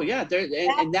 Oh, yeah.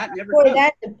 And that never comes.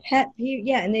 That's a pet peeve.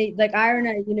 Yeah, and they, like Ira and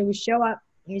I, we show up,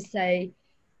 we say,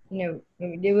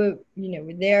 they were,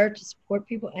 were there to support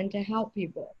people and to help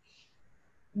people.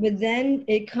 But then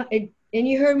and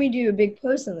you heard me do a big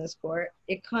post on this court.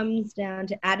 It comes down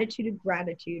to attitude of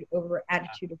gratitude over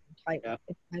attitude of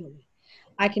entitlement.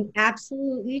 I can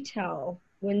absolutely tell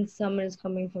when someone is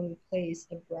coming from a place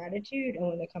of gratitude and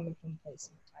when they're coming from a place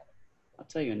of entitlement. I'll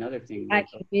tell you another thing. I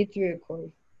can be through it, Corey.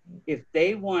 If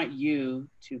they want you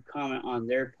to comment on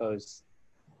their posts,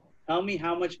 tell me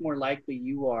how much more likely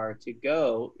you are to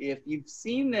go if you've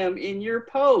seen them in your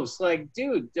posts. Like,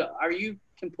 dude, are you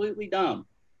completely dumb?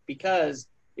 Because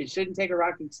it shouldn't take a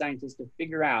rocket scientist to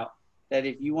figure out that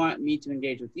if you want me to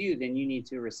engage with you, then you need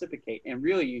to reciprocate. And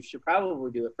really, you should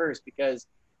probably do it first, because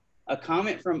a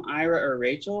comment from Ira or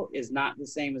Rachel is not the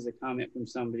same as a comment from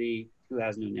somebody who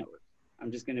has no network.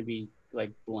 I'm just going to be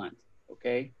like blunt,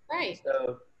 okay? Right.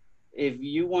 So if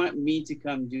you want me to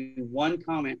come do one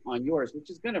comment on yours, which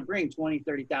is going to bring 20,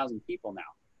 30,000 people now,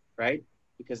 right?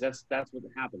 Because that's what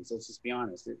happens. Let's just be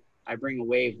honest. I bring a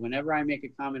wave. Whenever I make a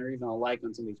comment or even a like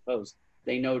on somebody's post,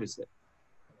 they notice it.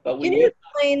 But when Can you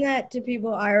explain that to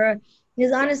people, Ira?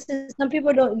 Because honestly, some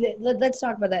people don't. Let's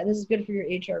talk about that. This is good for your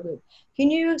HR group.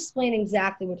 Can you explain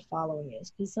exactly what following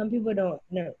is? Because some people don't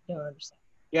understand.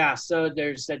 Yeah, so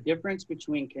there's a difference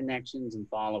between connections and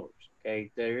followers, okay?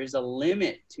 There is a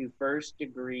limit to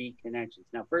first-degree connections.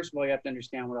 Now, first of all, you have to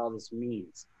understand what all this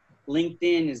means.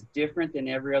 LinkedIn is different than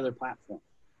every other platform.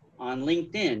 On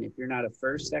LinkedIn, if you're not a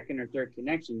first, second, or third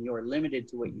connection, you are limited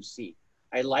to what you see.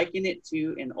 I liken it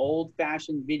to an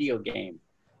old-fashioned video game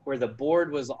where the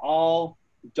board was all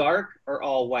dark or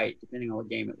all white, depending on what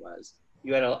game it was.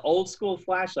 You had an old-school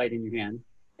flashlight in your hand,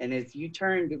 and if you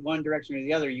turned one direction or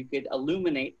the other, you could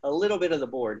illuminate a little bit of the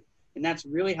board. And that's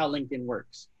really how LinkedIn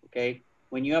works, okay?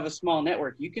 When you have a small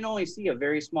network, you can only see a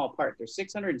very small part. There's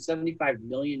 675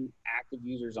 million active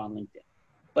users on LinkedIn,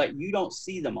 but you don't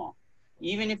see them all.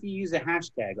 Even if you use a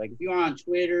hashtag, like if you're on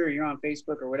Twitter or you're on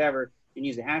Facebook or whatever, and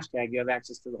use a hashtag, you have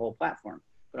access to the whole platform.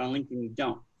 But on LinkedIn, you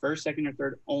don't. First, second, or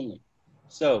third only.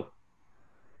 So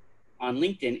on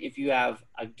LinkedIn, if you have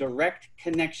a direct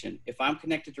connection, if I'm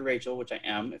connected to Rachel, which I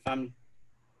am, if I'm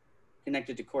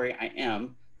connected to Corey, I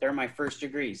am, they're my first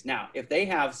degrees. Now, if they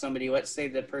have somebody, let's say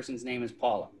the person's name is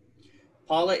Paula.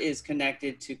 Paula is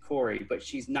connected to Corey, but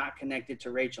she's not connected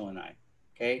to Rachel and I,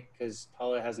 okay? Because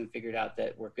Paula hasn't figured out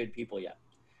that we're good people yet.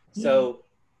 So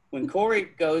when Corey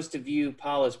goes to view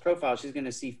Paula's profile, she's going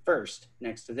to see first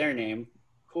next to their name.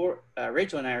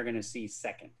 Rachel and I are going to see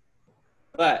second.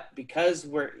 But because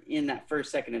we're in that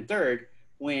first, second, and third,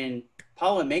 when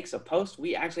Paula makes a post,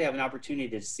 we actually have an opportunity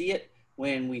to see it.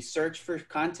 When we search for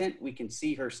content, we can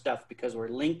see her stuff because we're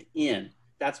linked in.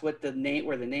 That's what the name,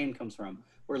 where the name comes from.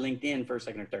 We're linked in first,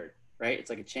 second, or third, right? It's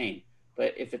like a chain.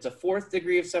 But if it's a fourth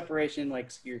degree of separation,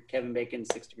 like your Kevin Bacon,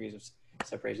 6 degrees of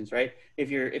separations, right? If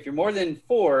you're more than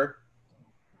 4,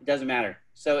 it doesn't matter.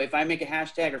 So if I make a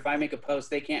hashtag or if I make a post,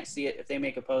 they can't see it. If they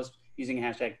make a post using a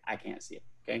hashtag, I can't see it,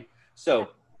 okay? So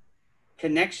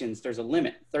connections, there's a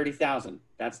limit, 30,000.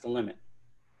 That's the limit.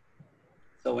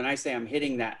 So when I say I'm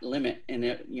hitting that limit and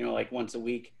it, like once a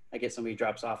week, I get somebody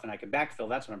drops off and I can backfill,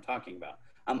 that's what I'm talking about.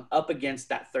 I'm up against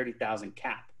that 30,000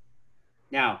 cap.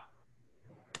 Now,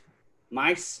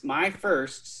 my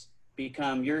firsts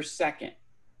become your second.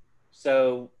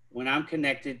 So when I'm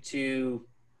connected to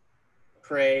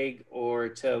Craig or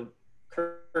to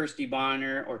Kirsty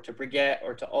Bonner or to Brigitte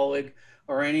or to Oleg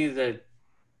or any of the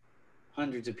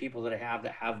hundreds of people that I have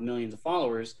that have millions of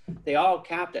followers, they all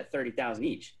capped at 30,000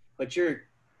 each. But you're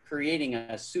creating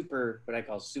a super, what I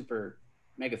call super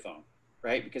megaphone,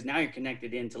 right? Because now you're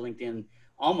connected into LinkedIn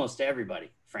almost to everybody,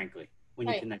 frankly, when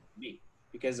you connect to me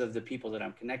because of the people that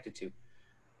I'm connected to.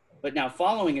 But now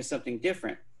following is something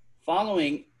different.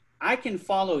 Following, I can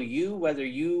follow you whether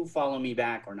you follow me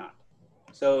back or not.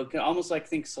 So it can almost like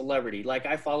think celebrity. Like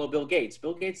I follow Bill Gates.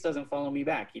 Bill Gates doesn't follow me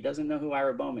back. He doesn't know who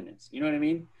Ira Bowman is. You know what I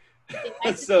mean?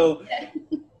 So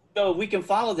we can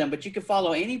follow them, but you can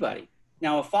follow anybody.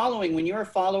 Now a following, when you're a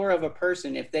follower of a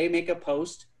person, if they make a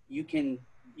post, you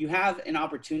have an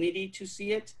opportunity to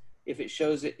see it if it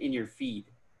shows it in your feed,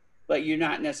 but you're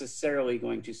not necessarily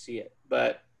going to see it.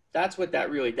 But that's what that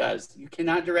really does. You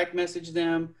cannot direct message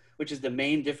them, which is the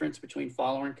main difference between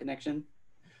follower and connection.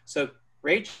 So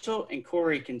Rachel and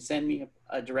Corey can send me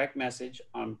a direct message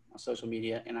on social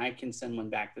media and I can send one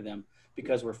back to them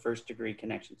because we're first degree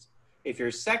connections. If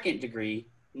you're second degree,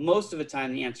 most of the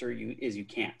time the answer is you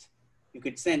can't. You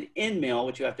could send in mail,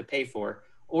 which you have to pay for,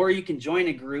 or you can join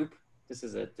a group. This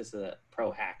is a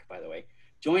pro hack, by the way.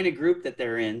 Join a group that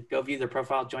they're in, go view their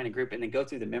profile, join a group, and then go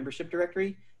through the membership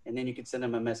directory, and then you can send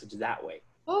them a message that way.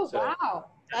 Oh, So wow.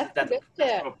 That's a that's good a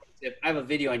tip. little tip. I have a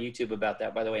video on YouTube about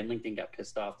that, by the way, and LinkedIn got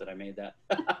pissed off that I made that.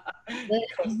 No,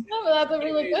 but that's a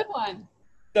really good one.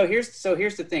 So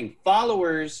here's the thing.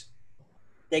 Followers,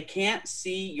 they can't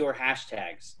see your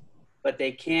hashtags, but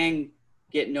they can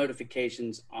get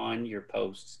notifications on your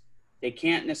posts. They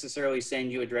can't necessarily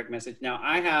send you a direct message. Now,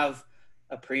 I have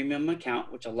a premium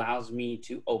account, which allows me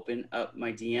to open up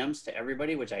my DMs to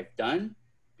everybody, which I've done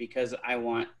because I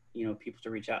want, people to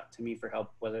reach out to me for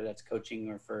help, whether that's coaching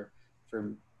or for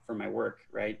my work,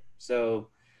 right? So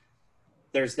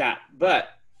there's that. But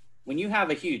when you have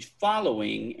a huge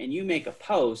following and you make a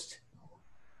post,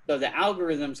 so the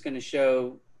algorithm's going to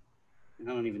show, and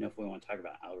I don't even know if we want to talk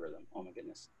about algorithm. Oh my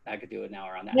goodness. I could do an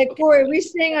hour on that. Like, Okay. Corey, are we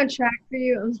staying on track for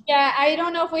you? Yeah, I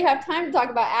don't know if we have time to talk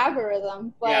about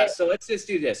algorithm, but Yeah, so let's just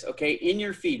do this, okay? In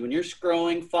your feed, when you're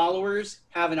scrolling, followers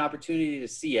have an opportunity to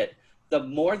see it. The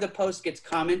more the post gets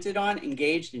commented on,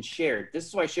 engaged, and shared. This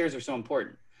is why shares are so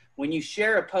important. When you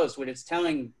share a post, what it's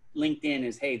telling LinkedIn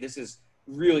is, hey, this is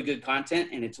really good content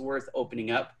and it's worth opening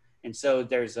up. And so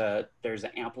there's an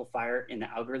amplifier in the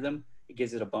algorithm. It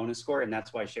gives it a bonus score, and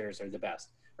that's why shares are the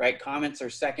best, right? Comments are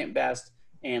second best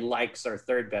and likes are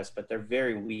third best, but they're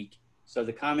very weak. So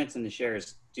the comments and the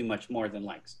shares do much more than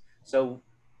likes. So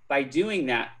by doing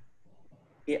that,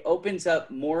 it opens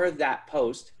up more of that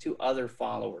post to other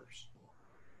followers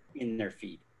in their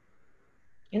feed.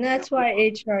 And that's why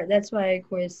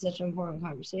Corey is such an important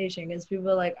conversation, because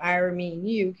people like Ira, me, and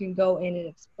you can go in and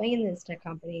explain this to a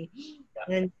company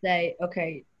and then say,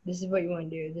 okay, this is what you want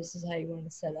to do. This is how you want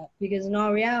to set up. Because in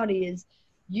all reality is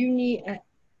you need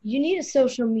a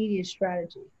social media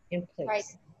strategy in place. right,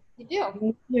 you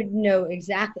do. You know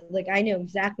exactly, like I know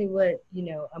exactly what,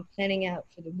 I'm planning out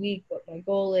for the week, what my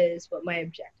goal is, what my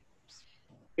objective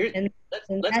is.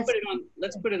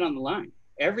 Let's put it on the line.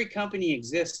 Every company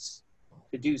exists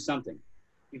to do something.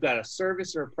 You've got a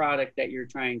service or a product that you're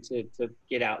trying to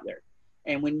get out there.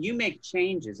 And when you make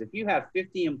changes, if you have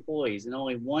 50 employees and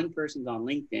only one person's on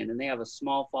LinkedIn and they have a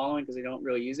small following because they don't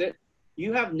really use it,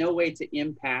 you have no way to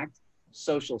impact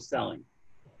social selling.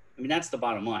 I mean, that's the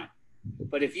bottom line.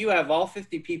 But if you have all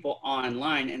 50 people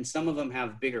online and some of them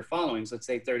have bigger followings, let's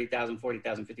say 30,000,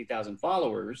 40,000, 50,000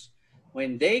 followers,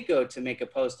 when they go to make a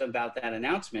post about that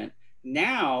announcement,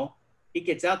 now it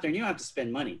gets out there and you don't have to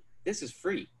spend money. This is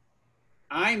free.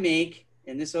 And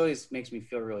this always makes me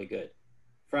feel really good.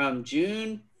 From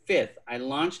June 5th, I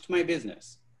launched my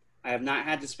business. I have not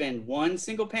had to spend one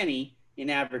single penny in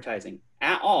advertising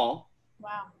at all.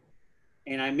 Wow.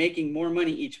 And I'm making more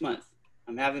money each month.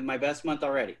 I'm having my best month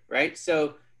already, right?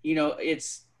 So,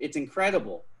 it's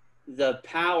incredible. The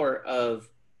power of,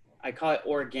 I call it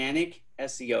organic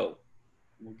SEO.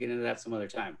 We'll get into that some other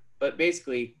time. But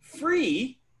basically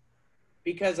free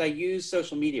because I use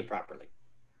social media properly.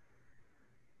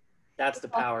 That's the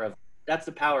power of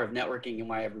networking and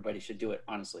why everybody should do it,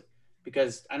 honestly.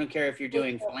 Because I don't care if you're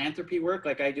doing philanthropy work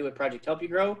like I do at Project Help You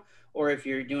Grow, or if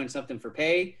you're doing something for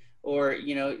pay, or,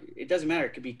 it doesn't matter.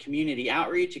 It could be community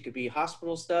outreach. It could be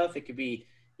hospital stuff. It could be,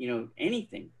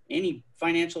 anything, any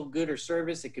financial good or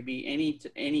service. It could be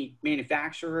any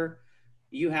manufacturer.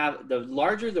 The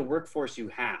larger the workforce you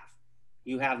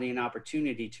have an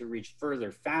opportunity to reach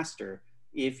further faster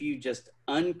if you just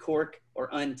uncork or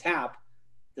untap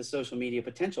the social media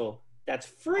potential that's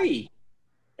free.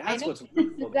 That's what's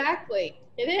wonderful. Exactly.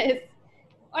 It is.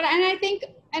 And I think,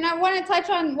 and I want to touch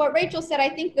on what Rachel said. I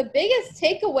think the biggest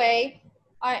takeaway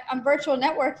on virtual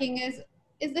networking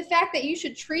is the fact that you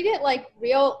should treat it like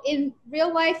real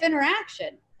life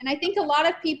interaction. And I think a lot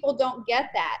of people don't get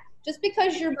that. Just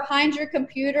because you're behind your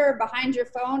computer or behind your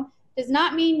phone does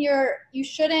not mean you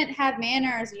shouldn't have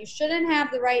manners. You shouldn't have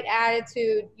the right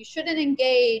attitude. You shouldn't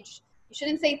engage. You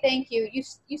shouldn't say thank you.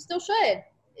 You still should.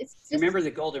 It's just, remember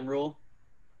the golden rule?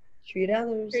 Treat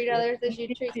others as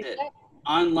you treat yourself.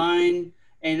 Online,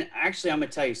 and actually I'm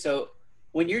gonna tell you, so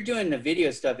when you're doing the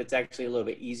video stuff, it's actually a little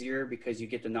bit easier because you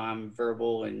get the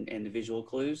non-verbal and the visual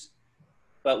clues.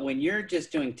 But when you're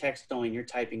just doing text only and you're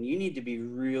typing, you need to be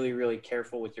really, really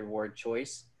careful with your word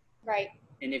choice. Right.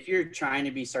 And if you're trying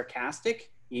to be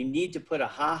sarcastic, you need to put a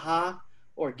ha-ha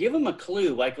or give them a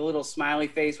clue, like a little smiley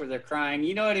face where they're crying.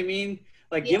 You know what I mean?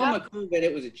 Like give them a clue that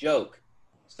it was a joke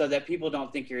so that people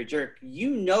don't think you're a jerk.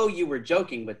 You were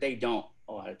joking, but they don't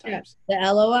a lot of times. Yeah,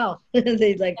 the LOL.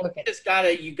 They like, okay.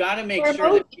 You gotta make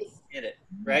sure that people get it,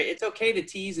 right? It's okay to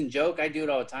tease and joke. I do it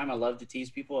all the time. I love to tease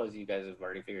people, as you guys have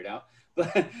already figured out.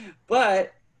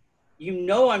 But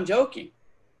I'm joking.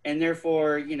 And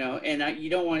therefore, you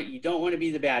don't want to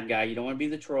be the bad guy. You don't want to be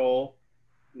the troll.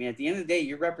 I mean, at the end of the day,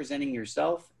 you're representing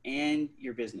yourself and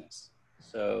your business.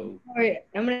 So All right,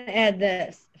 I'm gonna add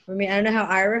this. For me, I don't know how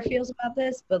Ira feels about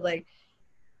this, but like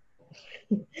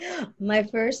my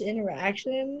first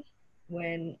interaction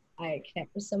when I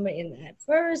connect with somebody in that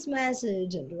first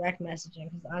message and direct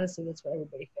messaging, because honestly, that's where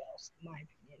everybody fails, in my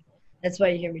opinion. That's why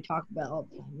you hear me talk about all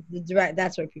the time. The direct,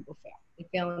 that's where people fail. They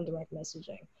fail in direct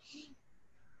messaging.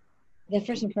 The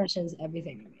first impression is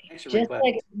everything to me. thanks for Just request.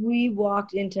 like we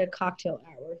walked into cocktail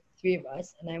hour, three of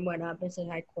us, and I went up and said,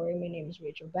 "Hi, Corey. My name is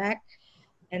Rachel Beck."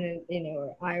 And then,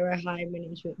 or Ira, hi, my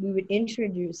name's. We would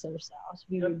introduce ourselves.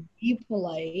 We would be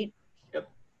polite. Yep.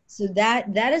 So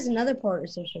that is another part of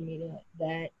social media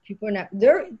that people are not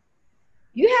there.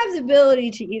 You have the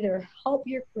ability to either help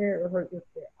your career or hurt your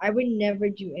career. I would never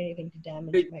do anything to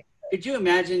damage my career. Could you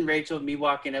imagine, Rachel, me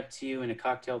walking up to you in a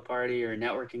cocktail party or a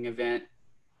networking event?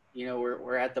 You know,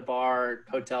 we're at the bar,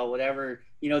 hotel, whatever,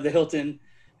 you know, the Hilton.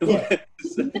 Yeah.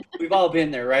 We've all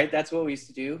been there, right? That's what we used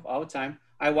to do all the time.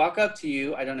 I walk up to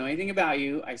you. I don't know anything about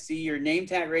you. I see your name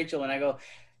tag, Rachel, and I go,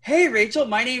 "Hey, Rachel,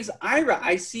 my name's Ira.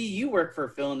 I see you work for a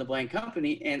fill in the blank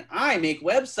company, and I make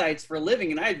websites for a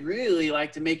living, and I'd really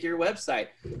like to make your website.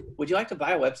 Would you like to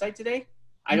buy a website today?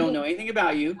 I don't know anything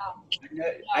about you.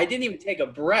 I didn't even take a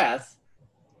breath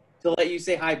to let you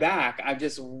say hi back. I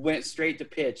just went straight to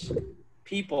pitch.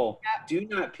 People, do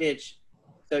not pitch.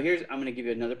 So I'm going to give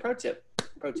you another pro tip.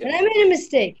 And I made a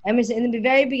mistake. In the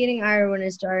very beginning, Ira, when I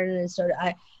started,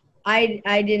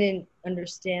 I didn't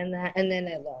understand that, and then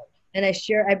I learned, and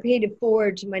I paid it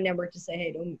forward to my network to say,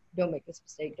 hey, don't make this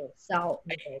mistake, don't sell.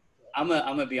 I'm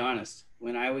gonna be honest.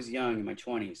 When I was young in my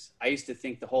 20s, I used to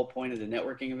think the whole point of the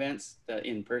networking events, the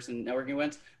in-person networking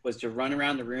events, was to run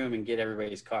around the room and get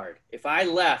everybody's card. If I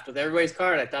left with everybody's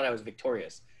card, I thought I was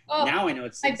victorious. Oh, now I know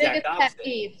it's the my exact biggest opposite. pet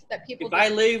peeve that people If I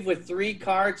leave with 3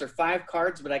 cards or 5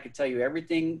 cards, but I could tell you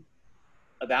everything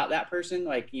about that person,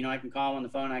 like, you know, I can call them on the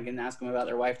phone, I can ask them about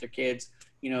their wife, their kids,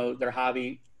 you know, their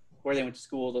hobby, where they went to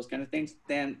school, those kind of things,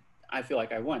 then I feel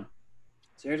like I won.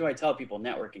 So here's what I tell people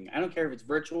networking. I don't care if it's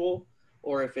virtual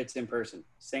or if it's in person.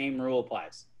 Same rule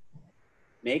applies.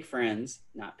 Make friends,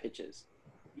 not pitches.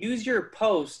 Use your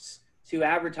posts to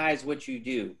advertise what you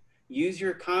do. Use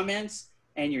your comments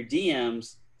and your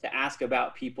DMs to ask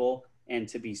about people and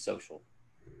to be social.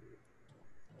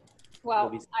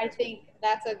 Well, I think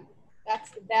that's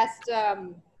the best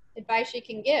advice you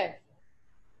can give.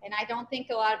 And I don't think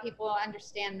a lot of people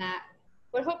understand that,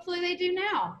 but hopefully they do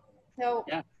now. So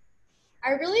yeah.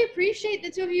 I really appreciate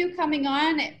the two of you coming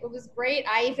on. It was great.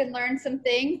 I even learned some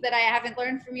things that I haven't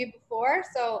learned from you before.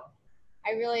 So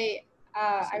I really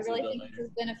think this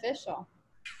is beneficial.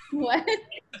 What?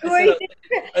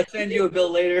 I'll send you a bill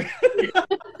later.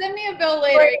 Send me a bill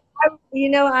later. You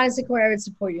know, honestly, Corey, I would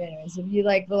support you anyways. If you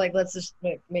let's just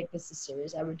make this a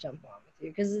series, I would jump on with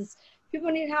you because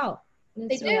people need help.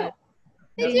 They do.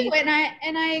 They do. And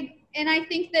I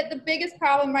think that the biggest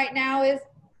problem right now is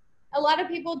a lot of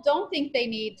people don't think they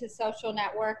need to social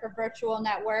network or virtual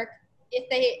network if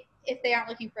they aren't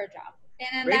looking for a job.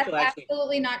 And Rachel, that's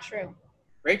absolutely not true.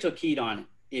 Rachel keyed on it.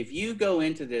 If you go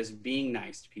into this being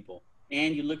nice to people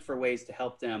and you look for ways to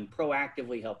help them,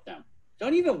 proactively help them,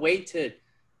 don't even wait to,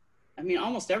 I mean,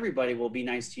 almost everybody will be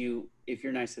nice to you if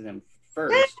you're nice to them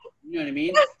first. You know what I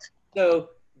mean? So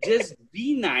just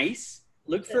be nice.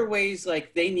 Look for ways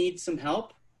like they need some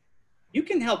help. You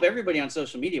can help everybody on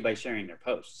social media by sharing their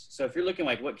posts. So if you're looking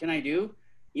like, what can I do?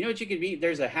 You know what you could be?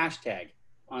 There's a hashtag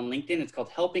on LinkedIn. It's called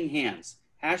Helping Hands.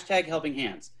 Hashtag Helping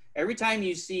Hands. Every time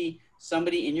you see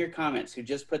somebody in your comments who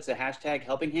just puts a hashtag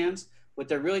Helping Hands, what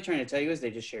they're really trying to tell you is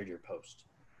they just shared your post.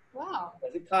 Wow. It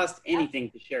doesn't cost anything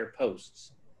to share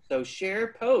posts. So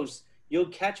share posts. You'll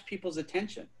catch people's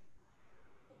attention.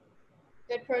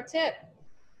 Good pro tip.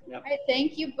 Yep. All right.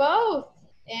 Thank you both.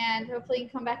 And hopefully you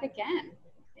can come back again.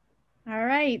 All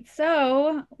right,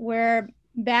 so we're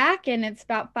back and it's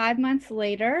about 5 months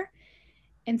later.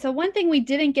 And so one thing we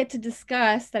didn't get to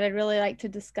discuss that I'd really like to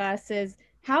discuss is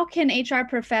how can HR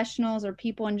professionals or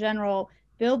people in general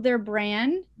build their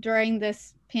brand during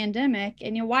this pandemic?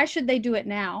 And why should they do it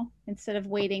now instead of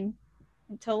waiting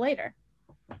until later?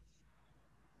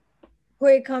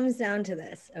 Well, it comes down to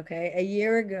this, okay? A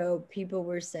year ago, people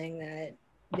were saying that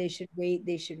they should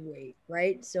wait,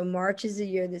 right? So March is the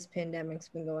year this pandemic's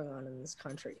been going on in this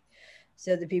country.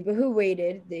 So the people who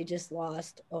waited, they just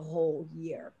lost a whole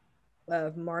year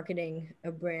of marketing,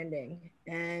 of branding,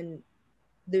 and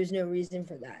there's no reason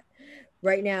for that.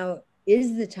 Right now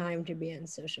is the time to be on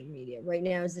social media. Right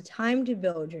now is the time to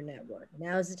build your network.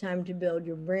 Now is the time to build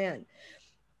your brand.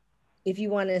 If you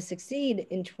want to succeed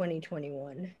in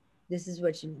 2021, this is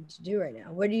what you need to do right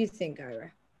now. What do you think,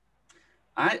 Ira?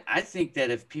 I think that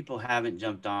if people haven't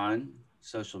jumped on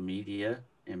social media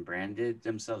and branded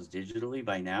themselves digitally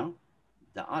by now,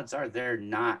 the odds are they're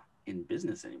not in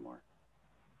business anymore.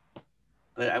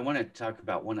 But I want to talk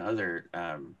about one other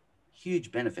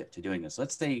huge benefit to doing this.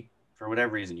 Let's say for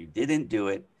whatever reason you didn't do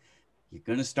it. You're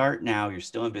going to start now. You're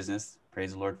still in business.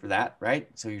 Praise the Lord for that, right?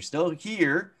 So you're still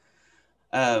here.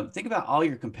 Think about all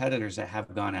your competitors that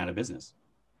have gone out of business.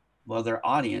 Well, their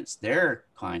audience, their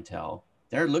clientele,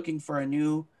 they're looking for a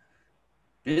new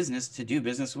business to do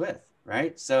business with,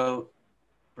 right? So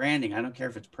branding, I don't care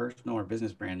if it's personal or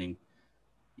business branding,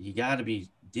 you got to be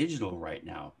digital right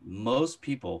now. Most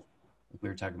people, like we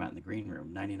were talking about in the green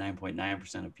room,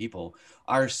 99.9% of people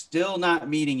are still not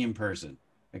meeting in person.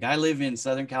 Like I live in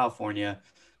Southern California.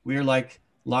 We're like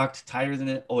locked tighter than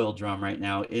an oil drum right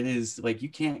now. It is like you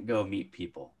can't go meet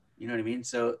people. You know what I mean?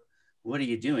 So what are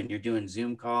you doing? You're doing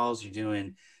Zoom calls. You're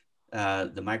doing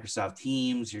the Microsoft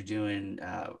Teams. You're doing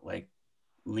like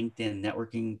LinkedIn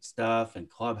networking stuff and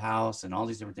Clubhouse and all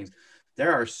these different things.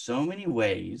 There are so many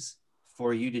ways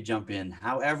for you to jump in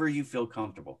however you feel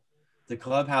comfortable. The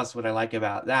Clubhouse, what I like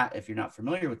about that, if you're not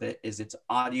familiar with it, is it's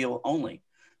audio only.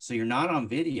 So you're not on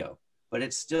video, but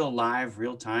it's still live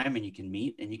real time, and you can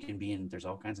meet and you can be in, there's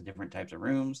all kinds of different types of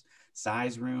rooms,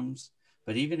 size rooms.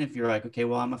 But even if you're like, okay,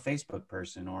 well, I'm a Facebook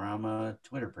person, or I'm a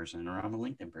Twitter person, or I'm a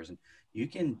LinkedIn person, you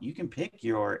can pick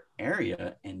your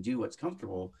area and do what's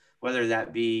comfortable, whether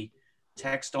that be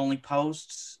text only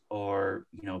posts or,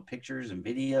 you know, pictures and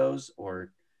videos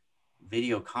or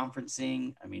video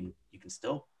conferencing. I mean, you can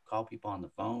still call people on the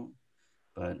phone,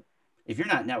 but if you're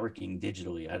not networking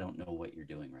digitally, I don't know what you're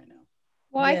doing right now.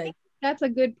 Well, I think that's a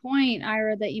good point,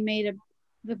 Ira, that you made.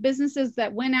 The businesses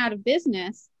that went out of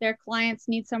business, their clients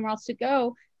need somewhere else to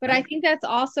go. But I think that's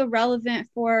also relevant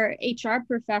for HR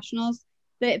professionals.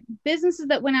 The businesses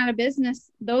that went out of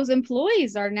business, those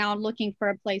employees are now looking for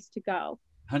a place to go.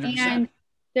 100%. And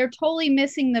they're totally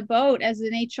missing the boat as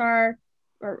an HR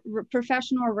or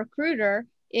professional or recruiter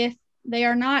if they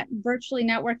are not virtually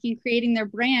networking, creating their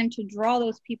brand to draw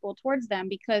those people towards them,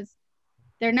 because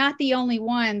they're not the only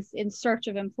ones in search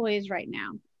of employees right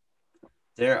now.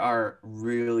 There are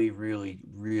really, really,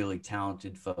 really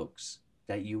talented folks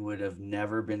that you would have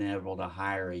never been able to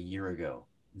hire a year ago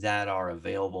that are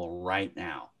available right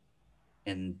now.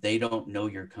 And they don't know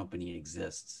your company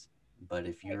exists. But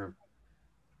if you're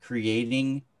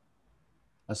creating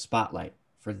a spotlight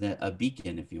for a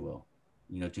beacon, if you will,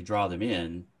 you know, to draw them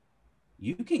in,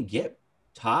 you can get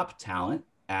top talent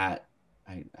at,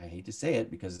 I hate to say it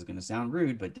because it's going to sound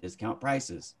rude, but discount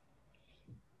prices.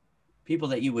 People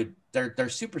that you would, they're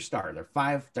superstar.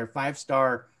 They're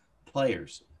five-star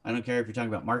players. I don't care if you're talking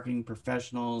about marketing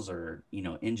professionals or, you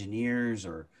know, engineers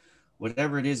or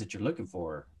whatever it is that you're looking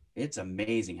for. It's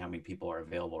amazing how many people are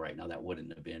available right now that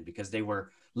wouldn't have been because they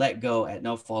were let go at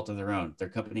no fault of their own. Their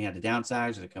company had to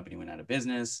downsize, or the company went out of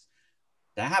business.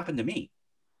 That happened to me.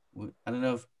 I don't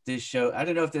know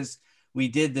if we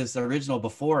did this original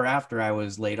before or after I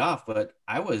was laid off, but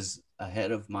I was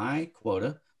ahead of my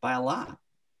quota by a lot.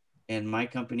 And my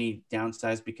company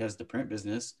downsized because the print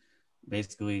business,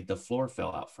 basically the floor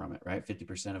fell out from it, right?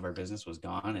 50% of our business was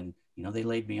gone. And, you know, they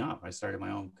laid me off. I started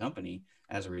my own company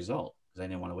as a result because I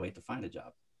didn't want to wait to find a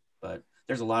job. But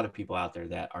there's a lot of people out there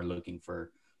that are looking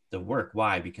for the work.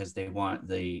 Why? Because they want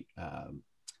the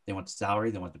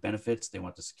salary, they want the benefits, they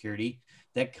want the security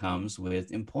that comes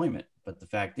with employment. But the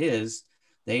fact is,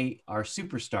 they are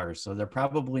superstars. So they're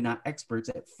probably not experts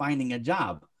at finding a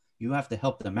job. You have to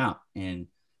help them out. And,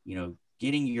 you know,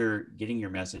 getting your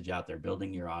message out there,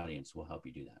 building your audience will help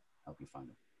you do that, help you find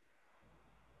them.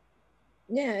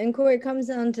 Yeah, and Corey, it comes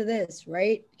down to this,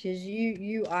 right? Because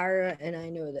you are, and I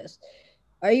know this.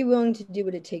 Are you willing to do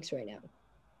what it takes right now?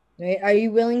 Right? Are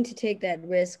you willing to take that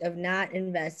risk of not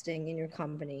investing in your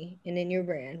company and in your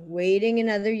brand, waiting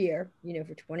another year, you know,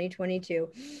 for 2022,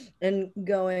 and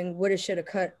going woulda, shoulda,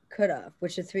 could have,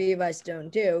 which the three of us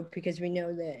don't do because we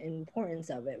know the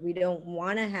importance of it. We don't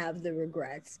want to have the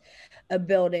regrets of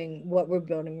building what we're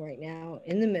building right now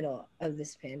in the middle of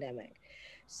this pandemic.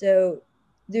 So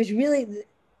there's really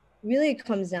it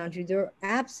comes down to there are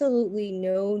absolutely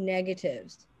no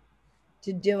negatives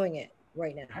to doing it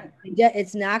right now.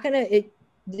 It's not gonna,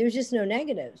 there's just no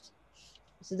negatives.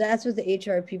 So that's what the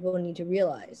HR people need to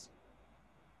realize.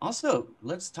 Also,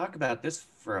 let's talk about this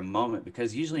for a moment,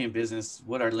 because usually in business,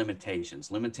 what are limitations?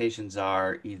 Limitations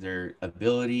are either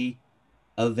ability,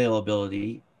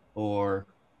 availability, or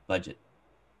budget.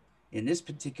 In this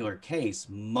particular case,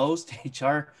 most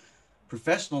HR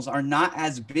professionals are not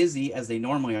as busy as they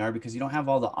normally are because you don't have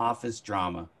all the office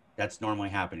drama that's normally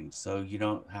happening. So you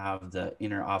don't have the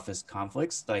inner office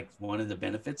conflicts. Like one of the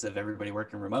benefits of everybody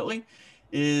working remotely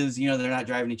is, you know, they're not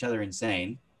driving each other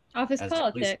insane. Office as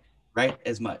politics. right?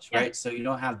 As much, Yeah. right? So you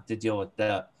don't have to deal with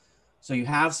that. So you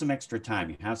have some extra time,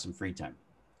 you have some free time.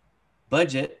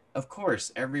 Budget, of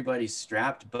course, everybody's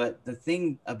strapped, but the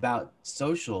thing about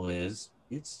social is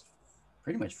it's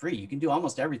pretty much free. You can do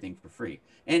almost everything for free.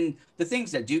 And the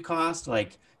things that do cost,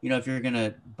 like, if you're going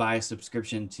to buy a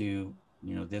subscription to,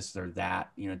 this or that,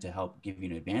 to help give you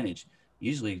an advantage,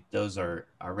 usually those are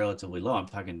relatively low. I'm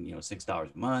talking,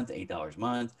 $6 a month, $8 a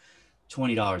month,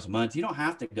 $20 a month. You don't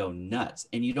have to go nuts,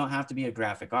 and you don't have to be a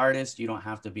graphic artist. You don't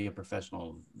have to be a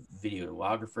professional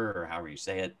videographer, or however you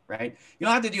say it, right? You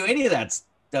don't have to do any of that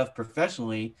stuff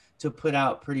professionally to put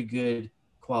out pretty good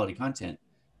quality content.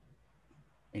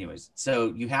 Anyways,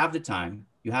 so you have the time,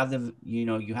 you have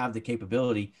the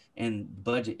capability, and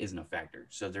budget isn't a factor.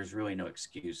 So there's really no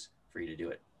excuse for you to do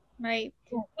it. Right.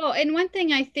 Well, and one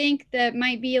thing I think that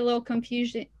might be a little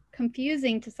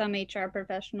confusing to some HR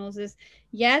professionals is,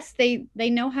 yes, they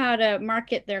know how to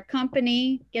market their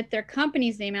company, get their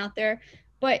company's name out there,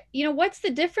 but what's the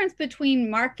difference between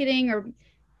marketing or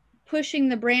pushing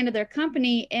the brand of their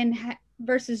company and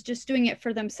versus just doing it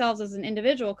for themselves as an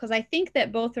individual? Because I think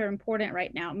that both are important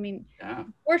right now. I mean, Yeah,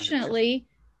 fortunately,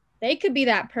 they could be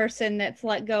that person that's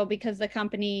let go because the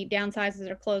company downsizes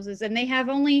or closes, and they have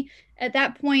only at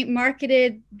that point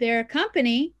marketed their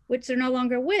company, which they're no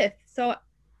longer with. So,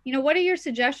 what are your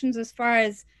suggestions as far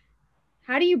as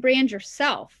how do you brand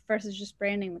yourself versus just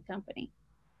branding the company?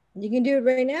 You can do it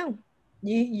right now.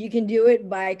 You can do it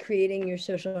by creating your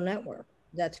social network.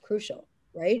 That's crucial,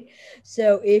 right?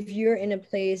 So if you're in a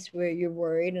place where you're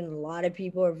worried and a lot of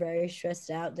people are very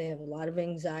stressed out, they have a lot of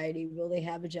anxiety, will they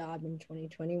have a job in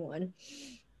 2021?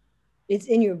 It's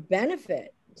in your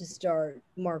benefit to start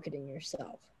marketing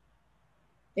yourself.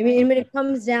 I mean, when it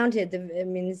comes down to it,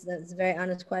 that's a very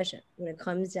honest question. When it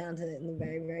comes down to it in the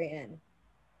very, very end,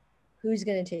 who's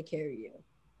going to take care of you?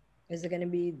 Is it going to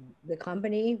be the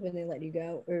company when they let you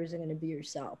go, or is it going to be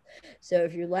yourself? So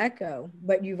if you let go,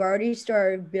 but you've already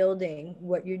started building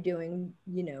what you're doing,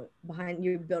 behind,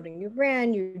 you're building your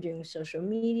brand, you're doing social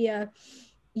media,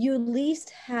 you at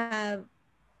least have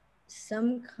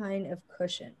some kind of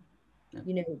cushion,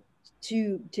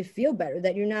 to feel better,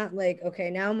 that you're not like, okay,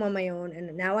 now I'm on my own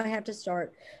and now I have to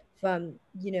start from,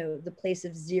 the place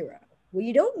of zero. Well,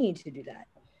 you don't need to do that.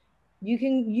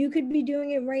 You could be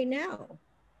doing it right now.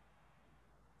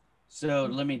 So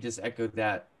let me just echo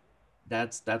that.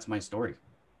 That's my story.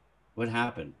 What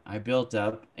happened? I built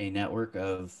up a network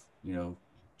of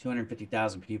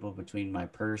 250,000 people between my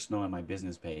personal and my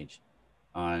business page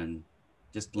on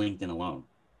just LinkedIn alone.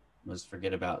 Let's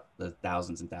forget about the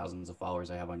thousands and thousands of followers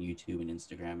I have on YouTube and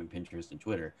Instagram and Pinterest and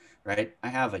Twitter, right? I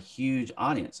have a huge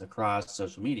audience across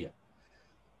social media.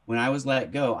 When I was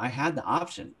let go, I had the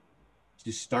option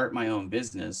to start my own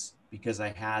business because I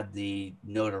had the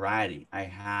notoriety, I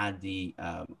had the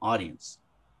audience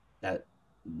that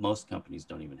most companies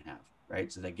don't even have,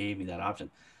 right? So that gave me that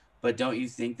option. But don't you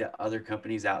think that other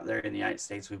companies out there in the United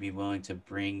States would be willing to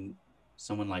bring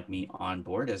someone like me on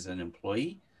board as an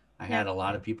employee? I had a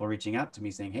lot of people reaching out to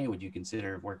me saying, hey, would you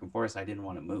consider working for us? I didn't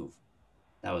want to move.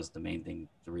 That was the main thing,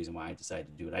 the reason why I decided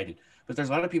to do what I did. But there's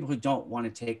a lot of people who don't want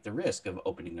to take the risk of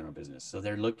opening their own business. So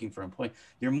they're looking for employee.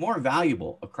 You're more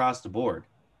valuable across the board.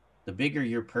 The bigger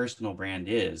your personal brand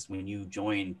is when you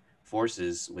join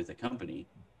forces with a company.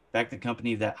 In fact, the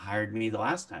company that hired me the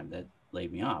last time that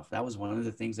laid me off, that was one of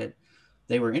the things that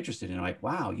they were interested in. Like,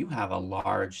 wow, you have a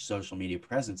large social media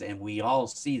presence. And we all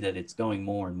see that it's going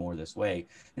more and more this way.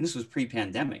 And this was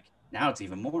pre-pandemic. Now it's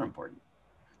even more important.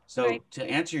 So to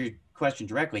answer your question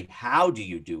directly, how do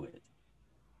you do it?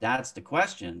 That's the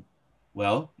question.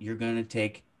 Well, you're going to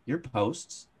take your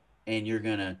posts and you're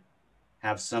going to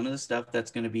have some of the stuff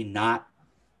that's going to be not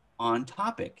on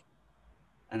topic.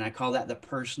 And I call that the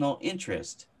personal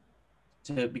interest,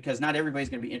 because not everybody's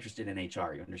going to be interested in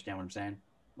HR. You understand what I'm saying?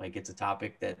 Like, it's a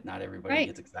topic that not everybody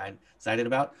gets excited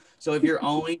about. So if you're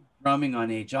only drumming on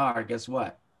HR, guess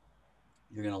what?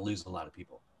 You're going to lose a lot of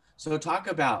people. So talk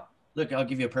about, look, I'll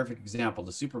give you a perfect example.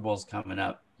 The Super Bowl's coming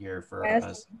up here for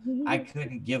us. I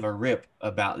couldn't give a rip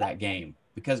about that game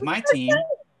because my team,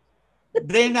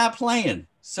 they're not playing.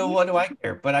 So what do I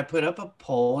care? But I put up a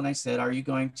poll and I said, are you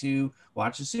going to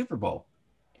watch the Super Bowl?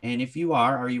 And if you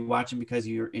are you watching because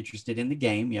you're interested in the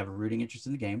game? You have a rooting interest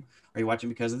in the game. Are you watching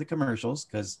because of the commercials?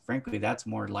 Because frankly, that's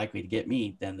more likely to get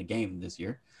me than the game this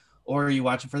year. Or are you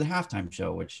watching for the halftime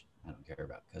show, which I don't care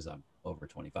about because I'm over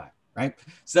 25, right?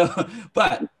 So,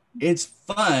 but it's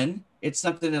fun. It's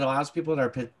something that allows people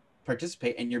to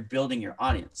participate, and you're building your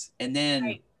audience. And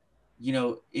then,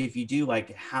 if you do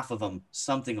like half of them,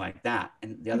 something like that,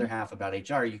 and the other half about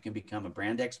HR, you can become a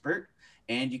brand expert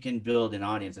and you can build an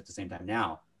audience at the same time.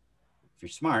 Now, if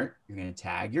you're smart, you're going to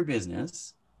tag your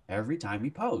business every time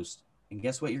you post. And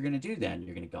guess what you're going to do then?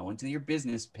 You're going to go into your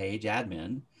business page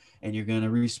admin and you're going to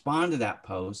respond to that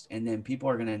post. And then people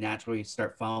are going to naturally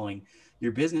start following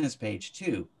your business page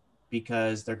too,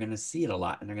 because they're going to see it a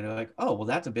lot. And they're going to be like, oh, well,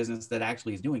 that's a business that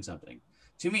actually is doing something.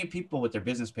 Too many people with their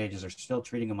business pages are still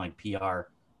treating them like PR,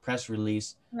 press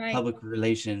release, Right. public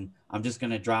relation. I'm just going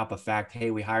to drop a fact.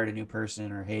 Hey, we hired a new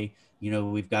person, or hey,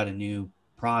 we've got a new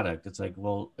product. It's like,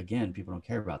 well, again, people don't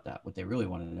care about that. What they really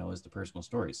want to know is the personal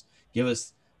stories. Give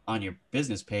us on your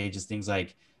business page is things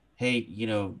like, hey,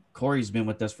 Corey's been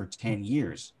with us for 10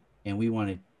 years and we want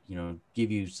to,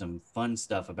 give you some fun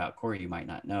stuff about Corey you might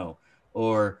not know.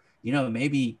 Or,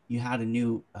 maybe you had a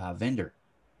new vendor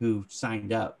who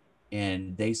signed up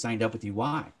and they signed up with you.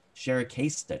 Why? Share a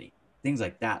case study, things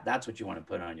like that. That's what you want to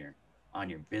put on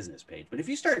your business page. But if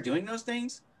you start doing those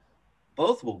things,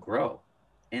 both will grow.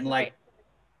 And like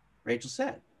Rachel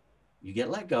said, you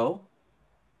get let go.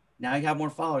 Now you have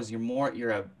more followers.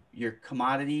 Your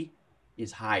commodity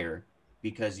is higher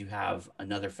because you have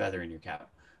another feather in your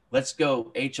cap. Let's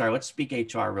go HR. Let's speak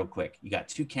HR real quick. You got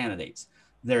two candidates.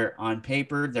 They're on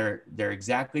paper. They're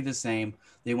exactly the same.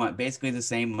 They want basically the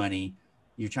same money.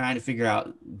 You're trying to figure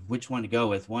out which one to go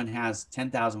with. One has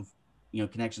 10,000,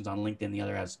 connections on LinkedIn. The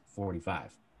other has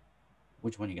 45.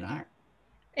 Which one are you going to hire?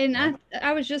 And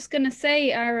I was just going to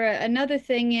say, another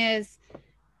thing is,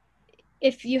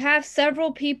 if you have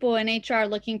several people in HR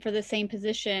looking for the same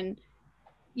position,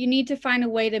 you need to find a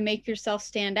way to make yourself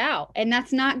stand out. And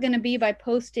that's not going to be by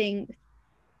posting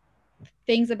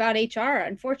things about HR,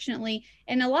 unfortunately.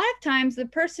 And a lot of times the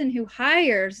person who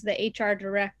hires the HR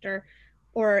director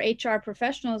or HR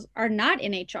professionals are not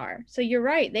in HR. So you're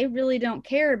right. They really don't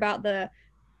care about the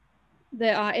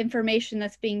information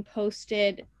that's being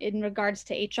posted in regards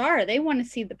to HR. They want to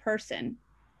see the person.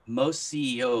 Most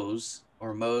CEOs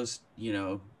or most,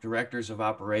 directors of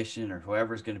operation or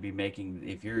whoever's going to be making,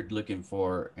 if you're looking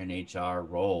for an HR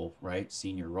role, right,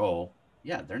 senior role,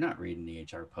 yeah, they're not reading the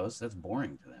HR posts. That's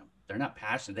boring to them. They're not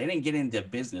passionate. They didn't get into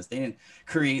business. They didn't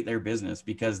create their business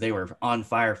because they were on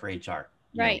fire for HR.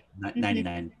 Right.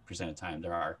 99% of the time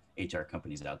there are HR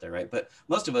companies out there, right? But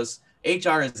most of us,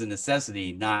 HR is a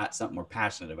necessity, not something we're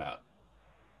passionate about.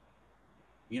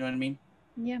 You know what I mean?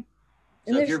 Yeah.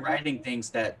 So if you're writing things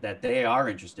that they are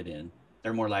interested in,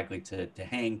 they're more likely to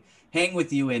hang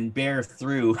with you and bear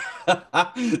through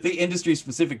the industry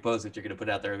specific posts that you're going to put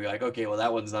out there and be like, okay, well,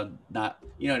 that one's not,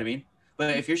 you know what I mean?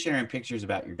 But if you're sharing pictures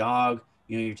about your dog,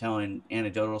 you're telling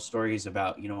anecdotal stories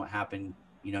about, what happened,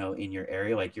 in your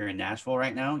area, like you're in Nashville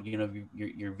right now,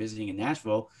 you're visiting in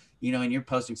Nashville, and you're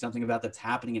posting something about that's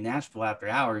happening in Nashville after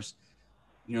hours.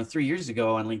 3 years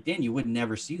ago on LinkedIn, you would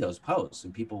never see those posts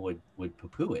and people would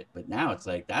poo-poo it. But now it's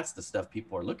like, that's the stuff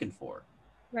people are looking for.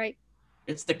 Right.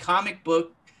 It's the comic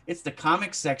book. It's the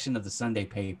comic section of the Sunday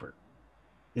paper.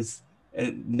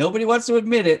 Nobody wants to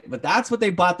admit it, but that's what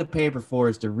they bought the paper for,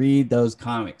 is to read those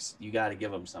comics. You got to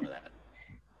give them some of that.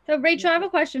 So Rachel, I have a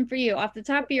question for you. Off the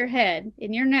top of your head,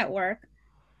 in your network,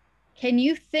 can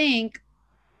you think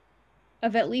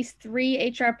of at least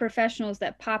 3 HR professionals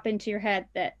that pop into your head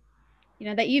that,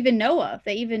 that you even know of,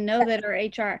 that even know that are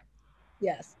HR?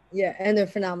 Yes. Yeah. And they're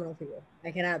phenomenal people. I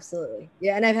can absolutely.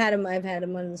 Yeah. And I've had them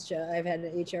on the show. I've had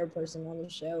an HR person on the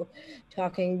show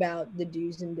talking about the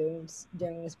do's and don'ts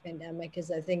during this pandemic, because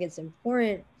I think it's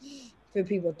important for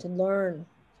people to learn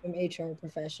from HR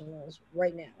professionals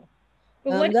right now.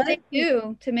 But what do they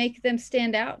do to make them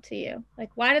stand out to you?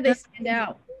 Like, why do they stand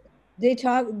out?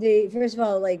 First of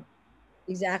all, like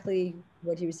exactly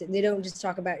what he was saying. They don't just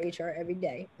talk about HR every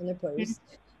day in their posts.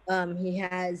 He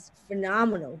has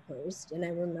phenomenal posts, and I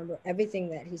remember everything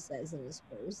that he says in his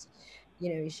post.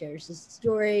 He shares his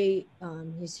story.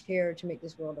 He's here to make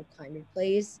this world a kinder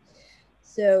place.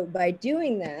 So by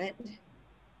doing that,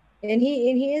 and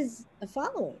he is a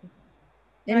following,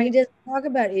 and right. He doesn't talk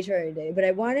about HR every day, but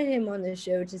I wanted him on the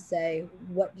show to say,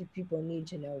 what do people need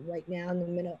to know right now in the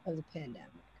middle of the pandemic?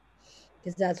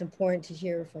 Because that's important to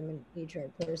hear from an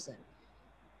HR person.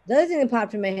 The other thing that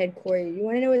popped in my head, Corey, you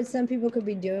want to know what some people could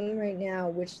be doing right now,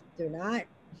 which they're not?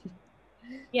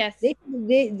 Yes. They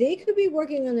could be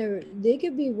working on their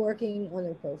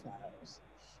profiles.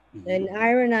 Mm-hmm. And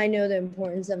Ira and I know the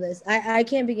importance of this. I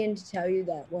can't begin to tell you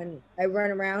that when I run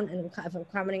around and if I'm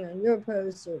commenting on your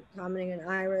posts or commenting on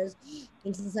Ira's,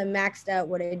 and since I'm maxed out,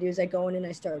 what I do is I go in and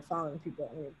I start following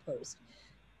people on your post.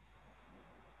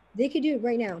 They could do it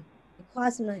right now. It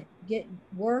costs them to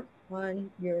work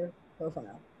on your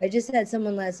profile. I just had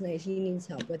someone last night, he needs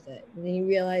help with it. And he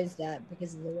realized that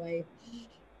because of the way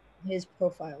his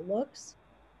profile looks.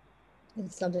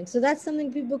 It's something. So that's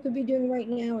something people could be doing right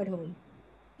now at home.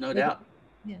 No doubt.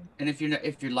 Yeah. And if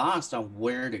you're lost on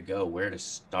where to go, where to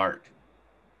start,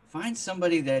 find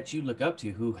somebody that you look up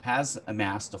to who has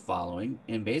amassed a following,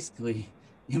 and basically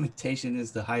imitation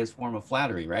is the highest form of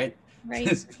flattery, right?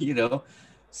 Right. You know,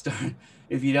 start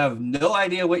if you have no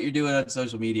idea what you're doing on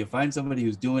social media, find somebody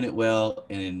who's doing it well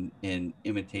and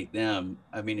imitate them.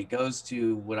 I mean, it goes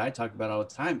to what I talk about all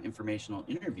the time, informational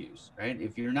interviews, right?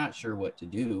 If you're not sure what to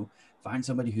do, find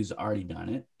somebody who's already done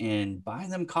it and buy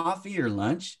them coffee or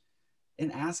lunch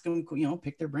and ask them,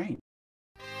 pick their brain.